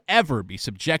child should ever be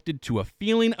subjected to a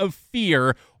feeling of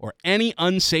fear or any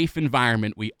unsafe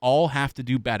environment. We all have to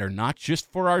do better, not just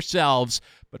for ourselves,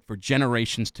 but for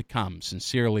generations to come.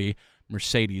 Sincerely,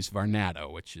 Mercedes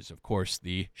Varnado," which is, of course,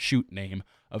 the shoot name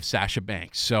of Sasha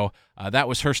Banks. So that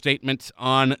was her statement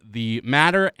on the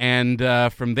matter. And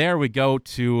from there, we go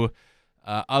to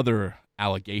other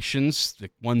allegations, the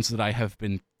ones that I have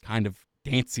been kind of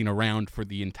dancing around for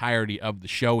the entirety of the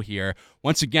show here.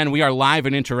 Once again, we are live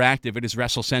and interactive. It is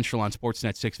Wrestle Central on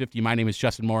Sportsnet 650. My name is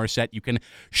Justin Morissette. You can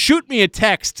shoot me a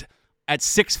text at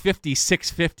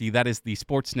 650-650. That is the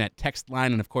Sportsnet text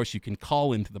line. And, of course, you can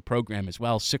call into the program as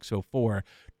well,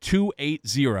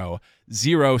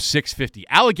 604-280-0650.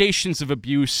 Allegations of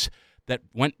abuse that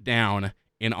went down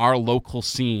in our local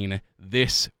scene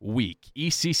this week.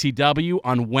 ECCW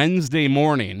on Wednesday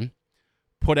morning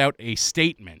put out a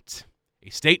statement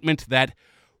that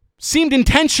seemed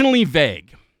intentionally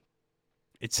vague.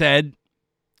 It said,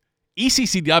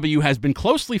 ECCW has been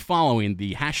closely following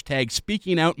the hashtag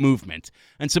Speaking Out movement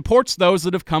and supports those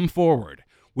that have come forward.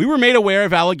 We were made aware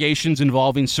of allegations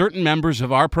involving certain members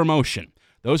of our promotion.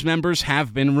 Those members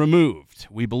have been removed.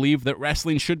 We believe that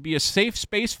wrestling should be a safe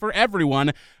space for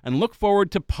everyone and look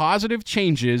forward to positive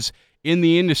changes in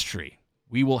the industry.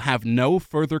 We will have no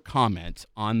further comment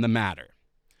on the matter.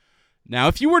 Now,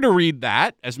 if you were to read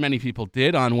that, as many people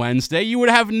did on Wednesday, you would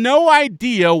have no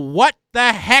idea what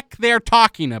the heck they're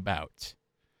talking about.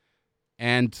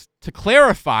 And to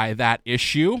clarify that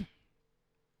issue,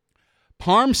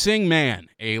 Parm Singh Mann,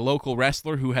 a local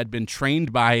wrestler who had been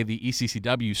trained by the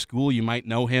ECCW school, you might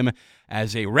know him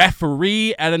as a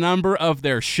referee at a number of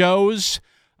their shows,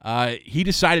 he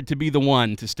decided to be the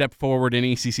one to step forward in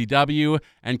ECCW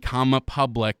and come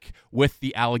public with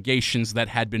the allegations that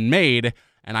had been made.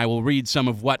 And I will read some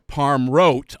of what Parm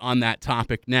wrote on that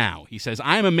topic now. He says,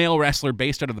 "I am a male wrestler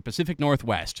based out of the Pacific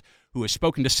Northwest who has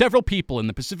spoken to several people in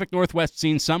the Pacific Northwest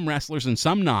scene, some wrestlers and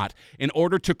some not, in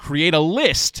order to create a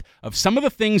list of some of the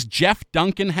things Jeff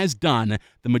Duncan has done.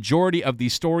 The majority of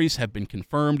these stories have been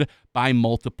confirmed by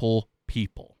multiple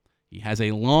people." He has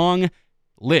a long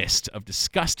list of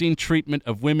disgusting treatment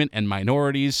of women and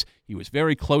minorities. He was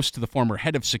very close to the former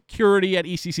head of security at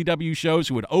ECCW shows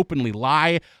who would openly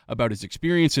lie about his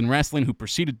experience in wrestling, who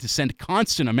proceeded to send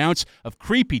constant amounts of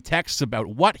creepy texts about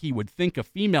what he would think a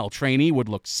female trainee would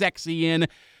look sexy in,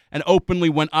 and openly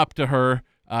went up to her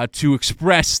to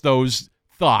express those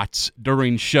thoughts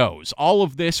during shows. All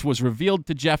of this was revealed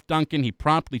to Jeff Duncan. He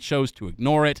promptly chose to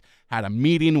ignore it, had a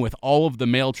meeting with all of the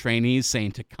male trainees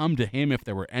saying to come to him if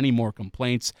there were any more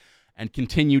complaints, and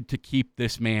continued to keep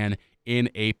this man in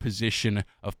a position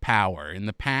of power. In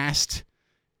the past,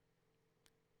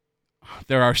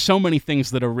 there are so many things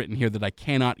that are written here that I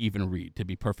cannot even read, to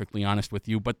be perfectly honest with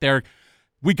you, but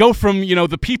we go from,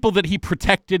 the people that he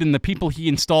protected and the people he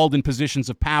installed in positions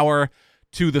of power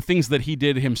to the things that he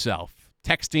did himself.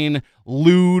 Texting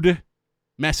lewd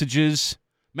messages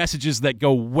that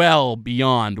go well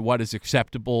beyond what is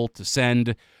acceptable to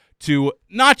send to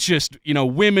not just,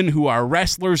 women who are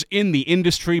wrestlers in the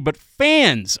industry, but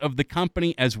fans of the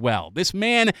company as well. This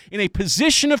man in a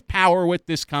position of power with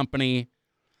this company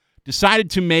decided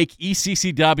to make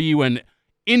ECCW and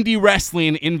indie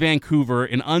wrestling in Vancouver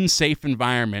an unsafe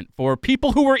environment for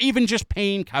people who were even just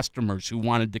paying customers who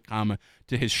wanted to come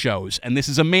to his shows. And this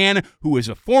is a man who is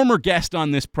a former guest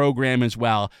on this program as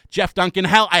well. Jeff Duncan,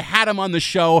 hell, I had him on the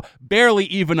show barely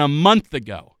even a month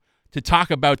ago to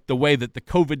talk about the way that the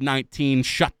COVID-19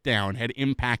 shutdown had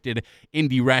impacted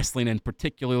indie wrestling and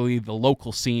particularly the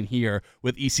local scene here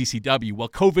with ECCW. Well,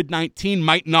 COVID-19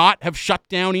 might not have shut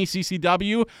down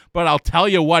ECCW, but I'll tell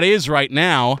you what is right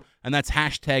now, and that's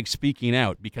hashtag Speaking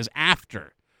Out, because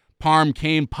after Parm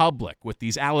came public with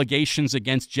these allegations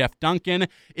against Jeff Duncan,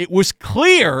 it was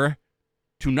clear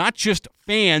to not just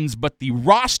fans, but the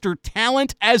roster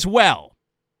talent as well,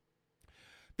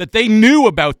 that they knew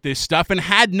about this stuff and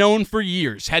had known for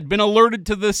years, had been alerted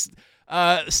to this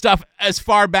stuff as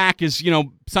far back as,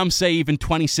 some say even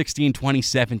 2016,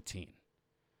 2017.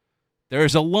 There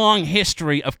is a long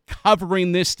history of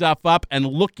covering this stuff up and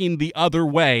looking the other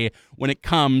way when it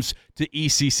comes to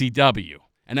ECCW.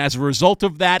 And as a result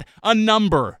of that, a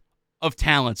number of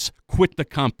talents quit the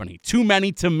company. Too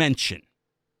many to mention.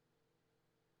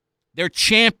 Their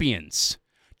champions,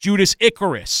 Judas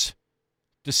Icarus,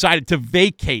 decided to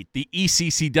vacate the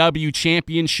ECCW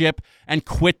championship and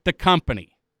quit the company.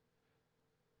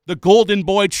 The Golden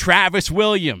Boy Travis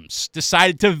Williams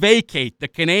decided to vacate the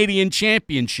Canadian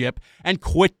Championship and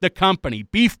quit the company.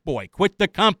 Beef Boy quit the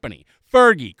company.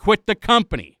 Fergie quit the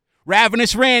company.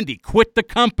 Ravenous Randy quit the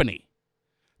company.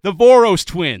 The Voros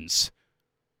Twins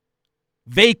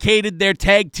vacated their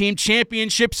tag team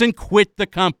championships and quit the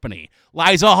company.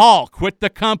 Liza Hall quit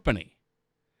the company.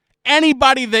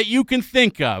 Anybody that you can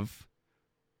think of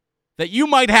that you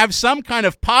might have some kind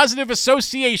of positive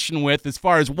association with as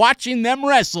far as watching them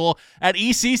wrestle at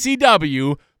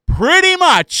ECCW pretty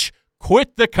much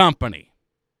quit the company.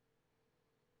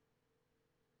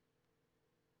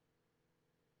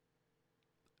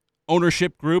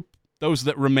 Ownership group, those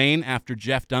that remain after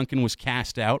Jeff Duncan was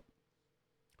cast out,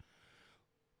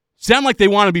 sound like they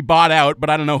want to be bought out, but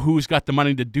I don't know who's got the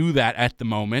money to do that at the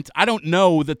moment. I don't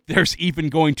know that there's even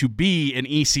going to be an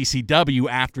ECCW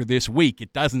after this week.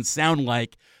 It doesn't sound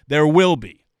like there will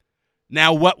be.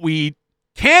 Now, what we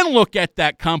can look at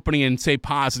that company and say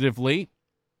positively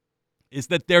is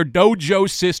that their dojo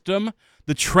system,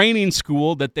 the training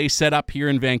school that they set up here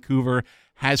in Vancouver,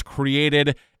 has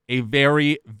created a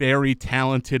very, very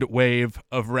talented wave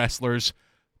of wrestlers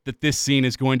that this scene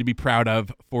is going to be proud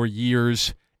of for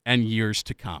years and years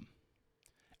to come.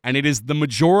 And it is the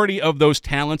majority of those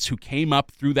talents who came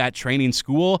up through that training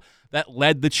school that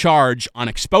led the charge on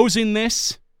exposing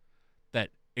this, that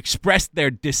expressed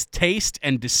their distaste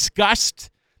and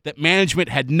disgust that management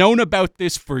had known about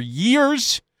this for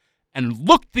years and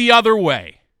looked the other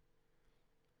way.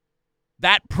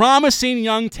 That promising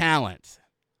young talent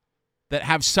that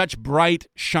have such bright,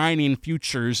 shining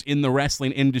futures in the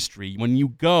wrestling industry, when you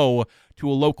go to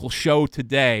a local show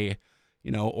today,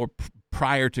 or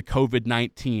prior to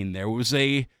COVID-19, there was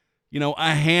a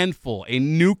handful, a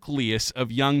nucleus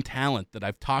of young talent that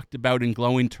I've talked about in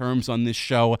glowing terms on this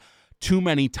show too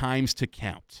many times to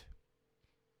count.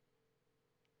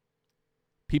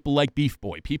 People like Beef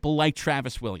Boy, people like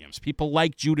Travis Williams, people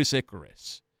like Judas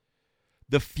Icarus.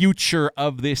 The future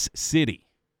of this city,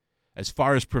 as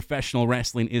far as professional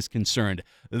wrestling is concerned,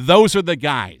 those are the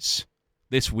guys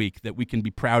this week that we can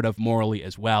be proud of morally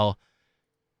as well.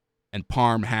 And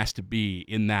Parm has to be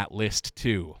in that list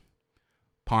too.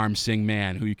 Parm Singh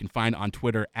Man, who you can find on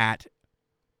Twitter at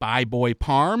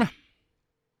ByBoyParm,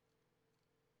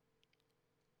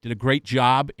 did a great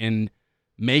job in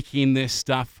making this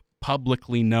stuff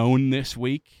publicly known this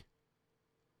week.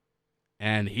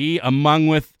 And he, among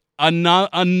with a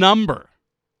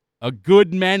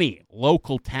good many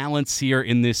local talents here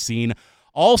in this scene,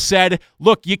 all said,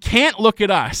 look, you can't look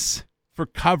at us for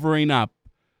covering up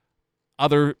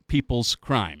other people's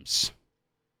crimes.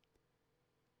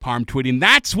 Parm tweeting,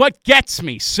 that's what gets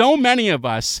me. So many of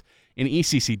us in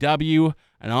ECCW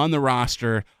and on the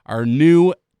roster are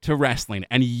new to wrestling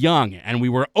and young, and we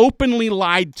were openly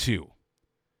lied to.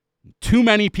 Too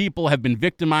many people have been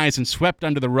victimized and swept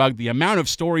under the rug. The amount of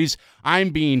stories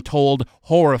I'm being told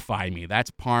horrify me.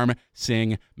 That's Parm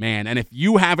Singh Man. And if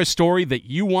you have a story that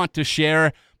you want to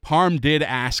share, Parm did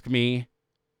ask me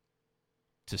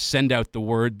to send out the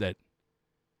word that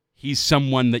he's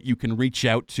someone that you can reach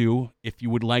out to if you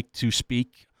would like to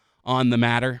speak on the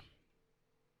matter.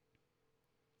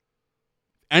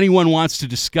 Anyone wants to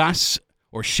discuss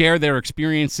or share their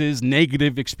experiences,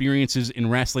 negative experiences in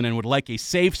wrestling, and would like a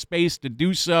safe space to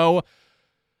do so,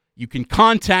 you can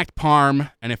contact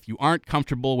Parm, and if you aren't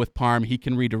comfortable with Parm, he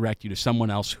can redirect you to someone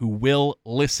else who will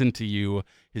listen to you.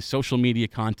 His social media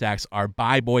contacts are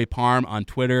ByBoyParm on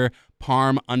Twitter,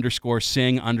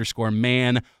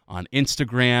 Parm_Singh_Man on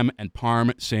Instagram, and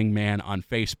Parm Singh Man on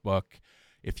Facebook.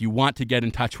 If you want to get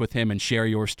in touch with him and share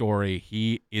your story,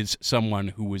 he is someone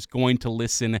who is going to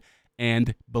listen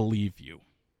and believe you.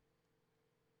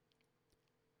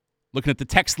 Looking at the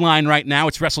text line right now,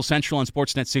 it's Wrestle Central on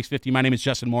Sportsnet 650. My name is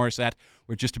Justin Morissette.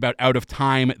 We're just about out of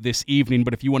time this evening,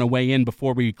 but if you want to weigh in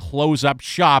before we close up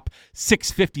shop,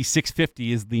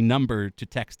 650-650 is the number to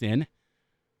text in.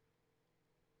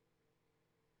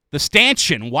 The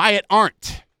Stanchion, Wyatt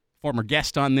Arndt, former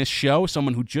guest on this show,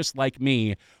 someone who, just like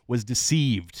me, was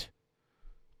deceived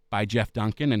by Jeff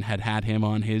Duncan and had him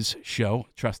on his show,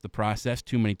 Trust the Process,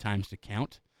 too many times to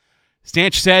count.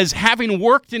 Stanch says, having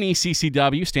worked in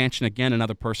ECCW, Stanchion, again,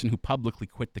 another person who publicly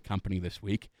quit the company this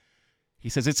week, he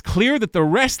says, it's clear that the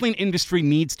wrestling industry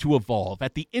needs to evolve.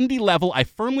 At the indie level, I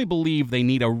firmly believe they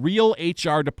need a real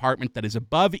HR department that is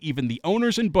above even the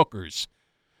owners and bookers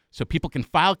so people can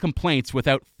file complaints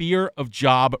without fear of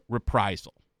job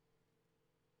reprisal.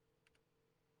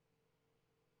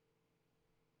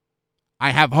 I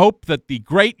have hope that the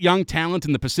great young talent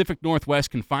in the Pacific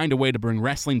Northwest can find a way to bring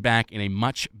wrestling back in a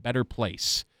much better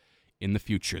place in the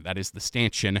future. That is the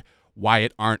stanchion.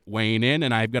 Wyatt Arndt weighing in,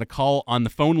 and I've got a call on the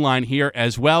phone line here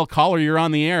as well. Caller, you're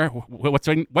on the air. What's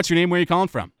your name? Where are you calling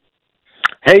from?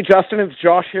 Hey, Justin, it's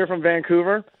Josh here from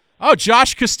Vancouver. Oh,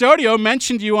 Josh Custodio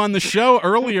mentioned you on the show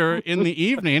earlier in the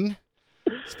evening.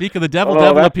 Speak of the devil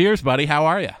appears, buddy. How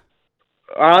are you?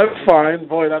 I'm fine.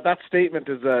 Boy, that statement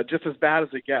is just as bad as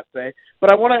it gets, eh?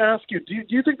 But I want to ask you, do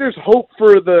you think there's hope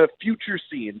for the future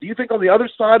scene? Do you think on the other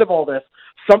side of all this,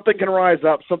 something can rise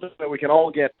up, something that we can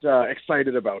all get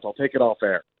excited about? I'll take it off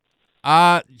air.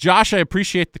 Josh, I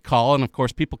appreciate the call, and of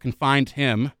course, people can find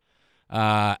him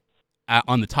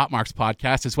on the Top Marks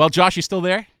podcast as well. Josh, you still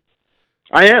there?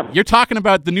 I am. You're talking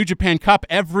about the New Japan Cup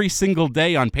every single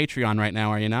day on Patreon right now,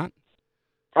 are you not?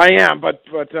 I am, but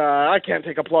I can't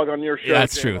take a plug on your show. Yeah,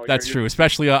 that's true. That's true,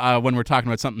 especially when we're talking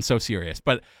about something so serious.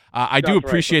 But I do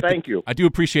appreciate. Thank you. I do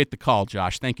appreciate the call,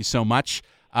 Josh. Thank you so much.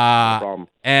 No problem.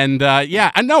 And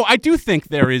I know I do think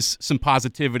there is some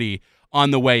positivity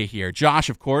on the way here. Josh,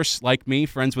 of course, like me,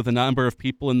 friends with a number of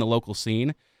people in the local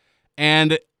scene,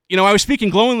 and I was speaking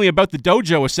glowingly about the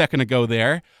dojo a second ago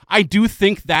there. I do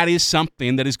think that is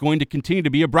something that is going to continue to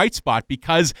be a bright spot,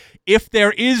 because if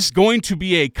there is going to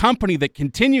be a company that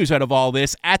continues out of all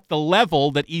this at the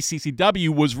level that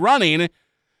ECCW was running,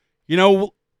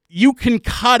 you can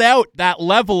cut out that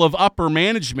level of upper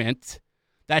management,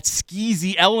 that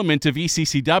skeezy element of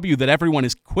ECCW that everyone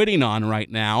is quitting on right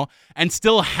now, and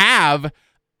still have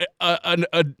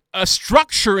a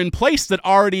structure in place that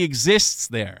already exists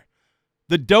there.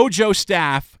 The dojo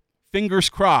staff, fingers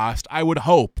crossed, I would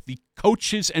hope, the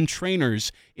coaches and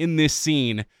trainers in this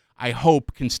scene, I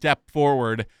hope, can step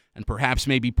forward and perhaps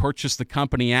maybe purchase the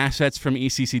company assets from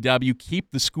ECCW,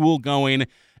 keep the school going,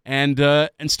 and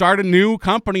start a new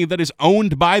company that is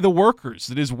owned by the workers,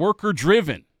 that is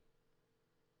worker-driven.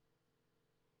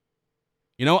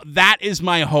 That is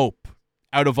my hope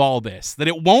out of all this, that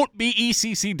it won't be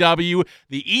ECCW.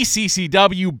 The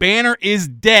ECCW banner is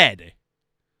dead.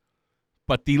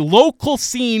 But the local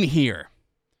scene here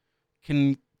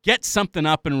can get something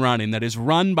up and running that is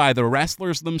run by the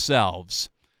wrestlers themselves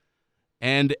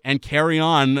and carry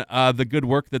on the good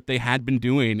work that they had been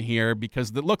doing here,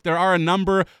 because, there are a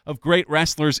number of great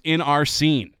wrestlers in our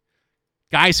scene.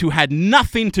 Guys who had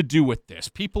nothing to do with this.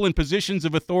 People in positions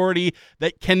of authority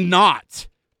that cannot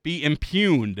be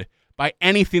impugned by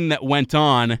anything that went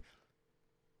on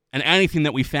and anything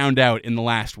that we found out in the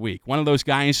last week. One of those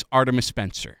guys, Artemis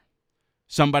Spencer.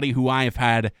 Somebody who I have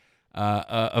had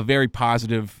a very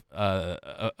positive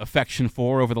affection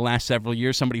for over the last several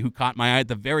years. Somebody who caught my eye at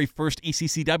the very first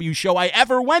ECCW show I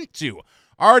ever went to.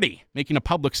 Artie making a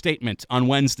public statement on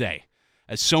Wednesday,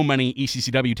 as so many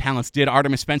ECCW talents did.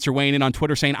 Artemis Spencer weighing in on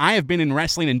Twitter saying, I have been in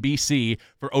wrestling in BC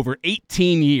for over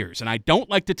 18 years, and I don't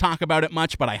like to talk about it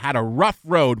much, but I had a rough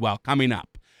road while coming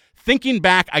up. Thinking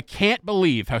back, I can't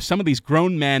believe how some of these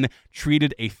grown men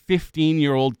treated a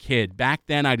 15-year-old kid. Back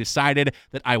then, I decided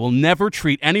that I will never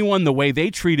treat anyone the way they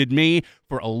treated me.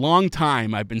 For a long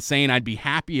time, I've been saying I'd be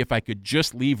happy if I could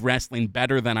just leave wrestling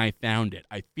better than I found it.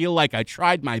 I feel like I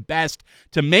tried my best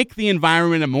to make the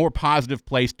environment a more positive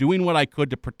place, doing what I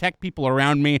could to protect people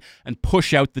around me and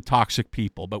push out the toxic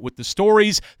people. But with the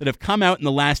stories that have come out in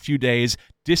the last few days,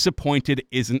 disappointed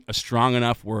isn't a strong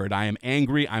enough word. I am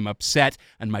angry, I'm upset,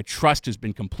 and my trust has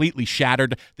been completely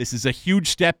shattered. This is a huge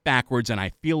step backwards, and I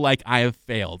feel like I have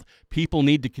failed. People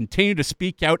need to continue to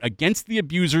speak out against the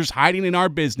abusers hiding in our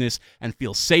business and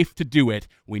feel safe to do it.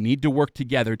 We need to work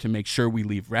together to make sure we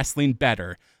leave wrestling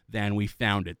better than we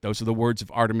found it. Those are the words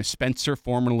of Artemis Spencer,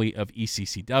 formerly of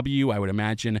ECCW. I would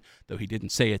imagine, though he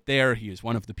didn't say it there, he is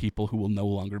one of the people who will no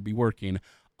longer be working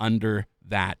under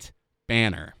that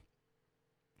banner.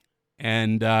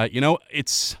 And,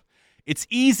 it's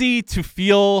easy to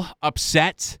feel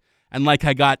upset and like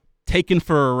I got taken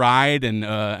for a ride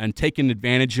and taken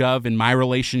advantage of in my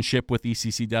relationship with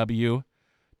ECCW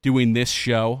doing this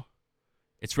show.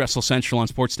 It's Wrestle Central on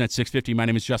Sportsnet 650. My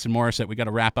name is Justin Morissette. We got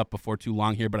to wrap up before too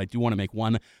long here, but I do want to make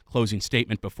one closing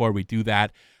statement before we do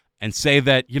that and say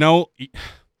that,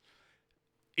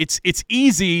 it's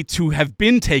easy to have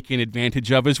been taken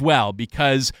advantage of as well,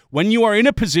 because when you are in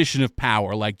a position of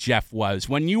power like Jeff was,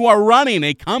 when you are running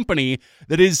a company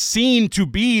that is seen to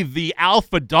be the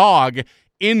alpha dog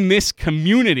in this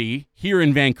community here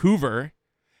in Vancouver,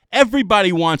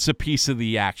 everybody wants a piece of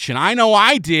the action. I know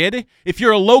I did. If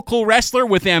you're a local wrestler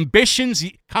with ambitions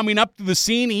coming up to the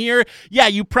scene here, yeah,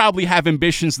 you probably have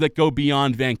ambitions that go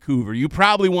beyond Vancouver. You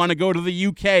probably want to go to the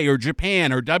UK or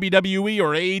Japan or WWE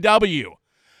or AEW.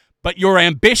 But your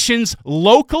ambitions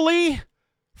locally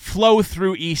flow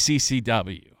through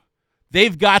ECCW.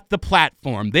 They've got the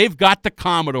platform. They've got the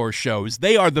Commodore shows.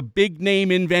 They are the big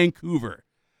name in Vancouver.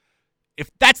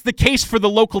 If that's the case for the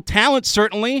local talent,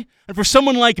 certainly, and for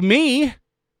someone like me,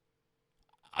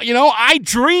 I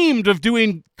dreamed of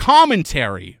doing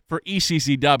commentary for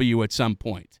ECCW at some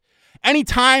point.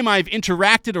 Anytime I've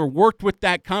interacted or worked with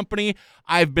that company,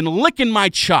 I've been licking my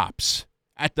chops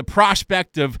at the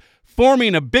prospect of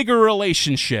forming a bigger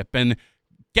relationship and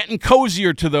getting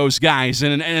cozier to those guys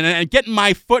and getting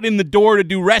my foot in the door to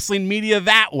do wrestling media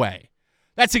that way.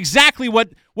 That's exactly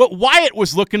what Wyatt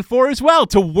was looking for as well,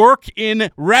 to work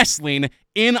in wrestling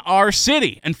in our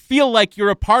city and feel like you're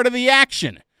a part of the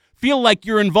action, feel like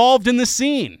you're involved in the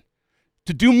scene,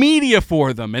 to do media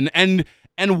for them and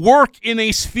work in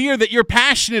a sphere that you're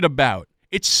passionate about.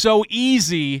 It's so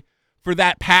easy for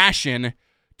that passion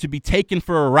to be taken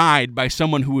for a ride by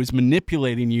someone who is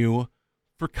manipulating you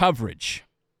for coverage.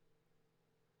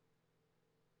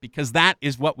 Because that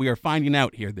is what we are finding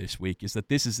out here this week, is that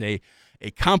this is a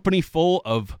company full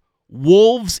of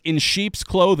wolves in sheep's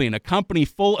clothing, a company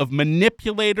full of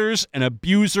manipulators and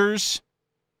abusers,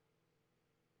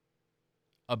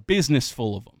 a business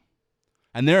full of them.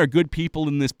 And there are good people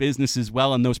in this business as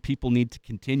well, and those people need to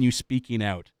continue speaking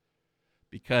out,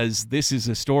 because this is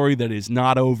a story that is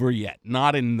not over yet.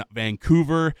 Not in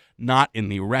Vancouver, not in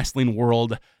the wrestling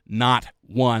world, not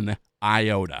one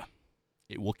iota.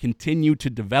 It will continue to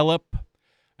develop,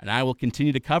 and I will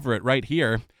continue to cover it right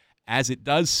here as it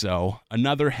does so.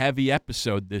 Another heavy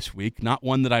episode this week, not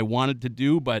one that I wanted to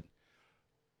do, but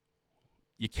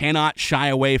you cannot shy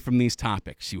away from these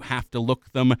topics. You have to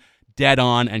look them dead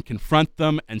on and confront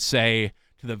them and say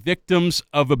to the victims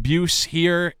of abuse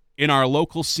here in our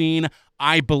local scene,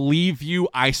 I believe you,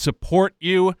 I support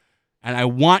you, and I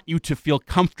want you to feel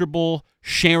comfortable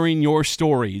sharing your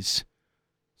stories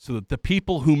so that the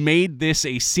people who made this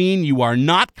a scene you are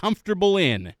not comfortable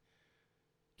in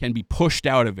can be pushed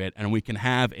out of it, and we can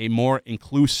have a more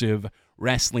inclusive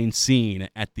wrestling scene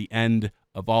at the end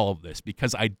of all of this.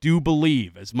 Because I do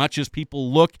believe, as much as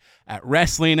people look at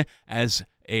wrestling as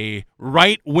a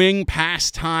right-wing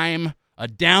pastime, a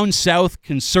down-south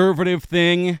conservative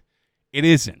thing, it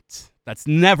isn't. That's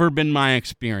never been my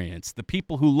experience. The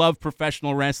people who love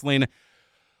professional wrestling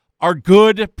are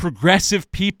good,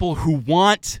 progressive people who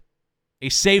want a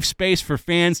safe space for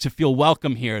fans to feel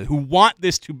welcome here, who want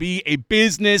this to be a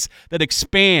business that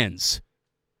expands,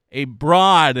 a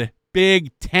broad,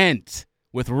 big tent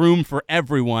with room for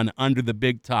everyone under the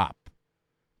big top.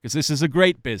 Because this is a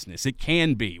great business. It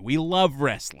can be. We love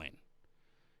wrestling.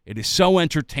 It is so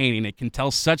entertaining. It can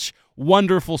tell such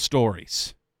wonderful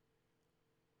stories.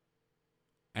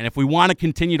 And if we want to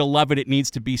continue to love it, it needs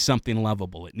to be something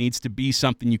lovable. It needs to be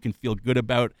something you can feel good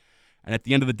about. And at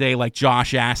the end of the day, like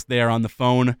Josh asked there on the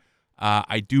phone,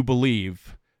 I do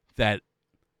believe that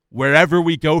wherever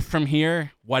we go from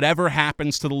here, whatever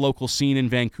happens to the local scene in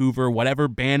Vancouver, whatever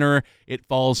banner it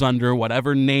falls under,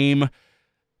 whatever name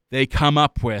they come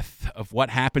up with of what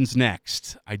happens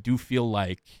next, I do feel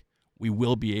like we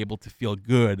will be able to feel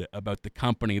good about the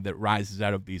company that rises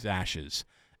out of these ashes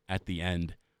at the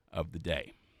end of the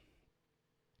day.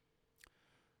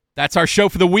 That's our show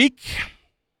for the week.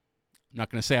 I'm not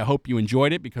going to say I hope you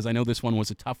enjoyed it, because I know this one was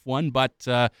a tough one, but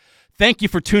thank you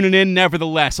for tuning in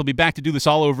nevertheless. I'll be back to do this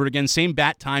all over again, same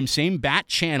bat time, same bat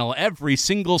channel, every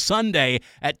single Sunday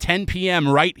at 10 p.m.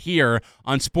 right here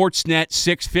on Sportsnet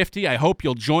 650. I hope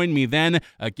you'll join me then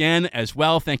again as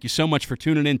well. Thank you so much for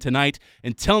tuning in tonight.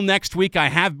 Until next week, I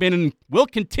have been and will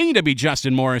continue to be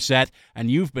Justin Morissette, and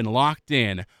you've been locked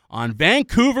in on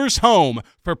Vancouver's home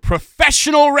for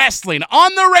professional wrestling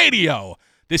on the radio.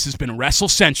 This has been Wrestle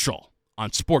Central on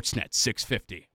Sportsnet 650.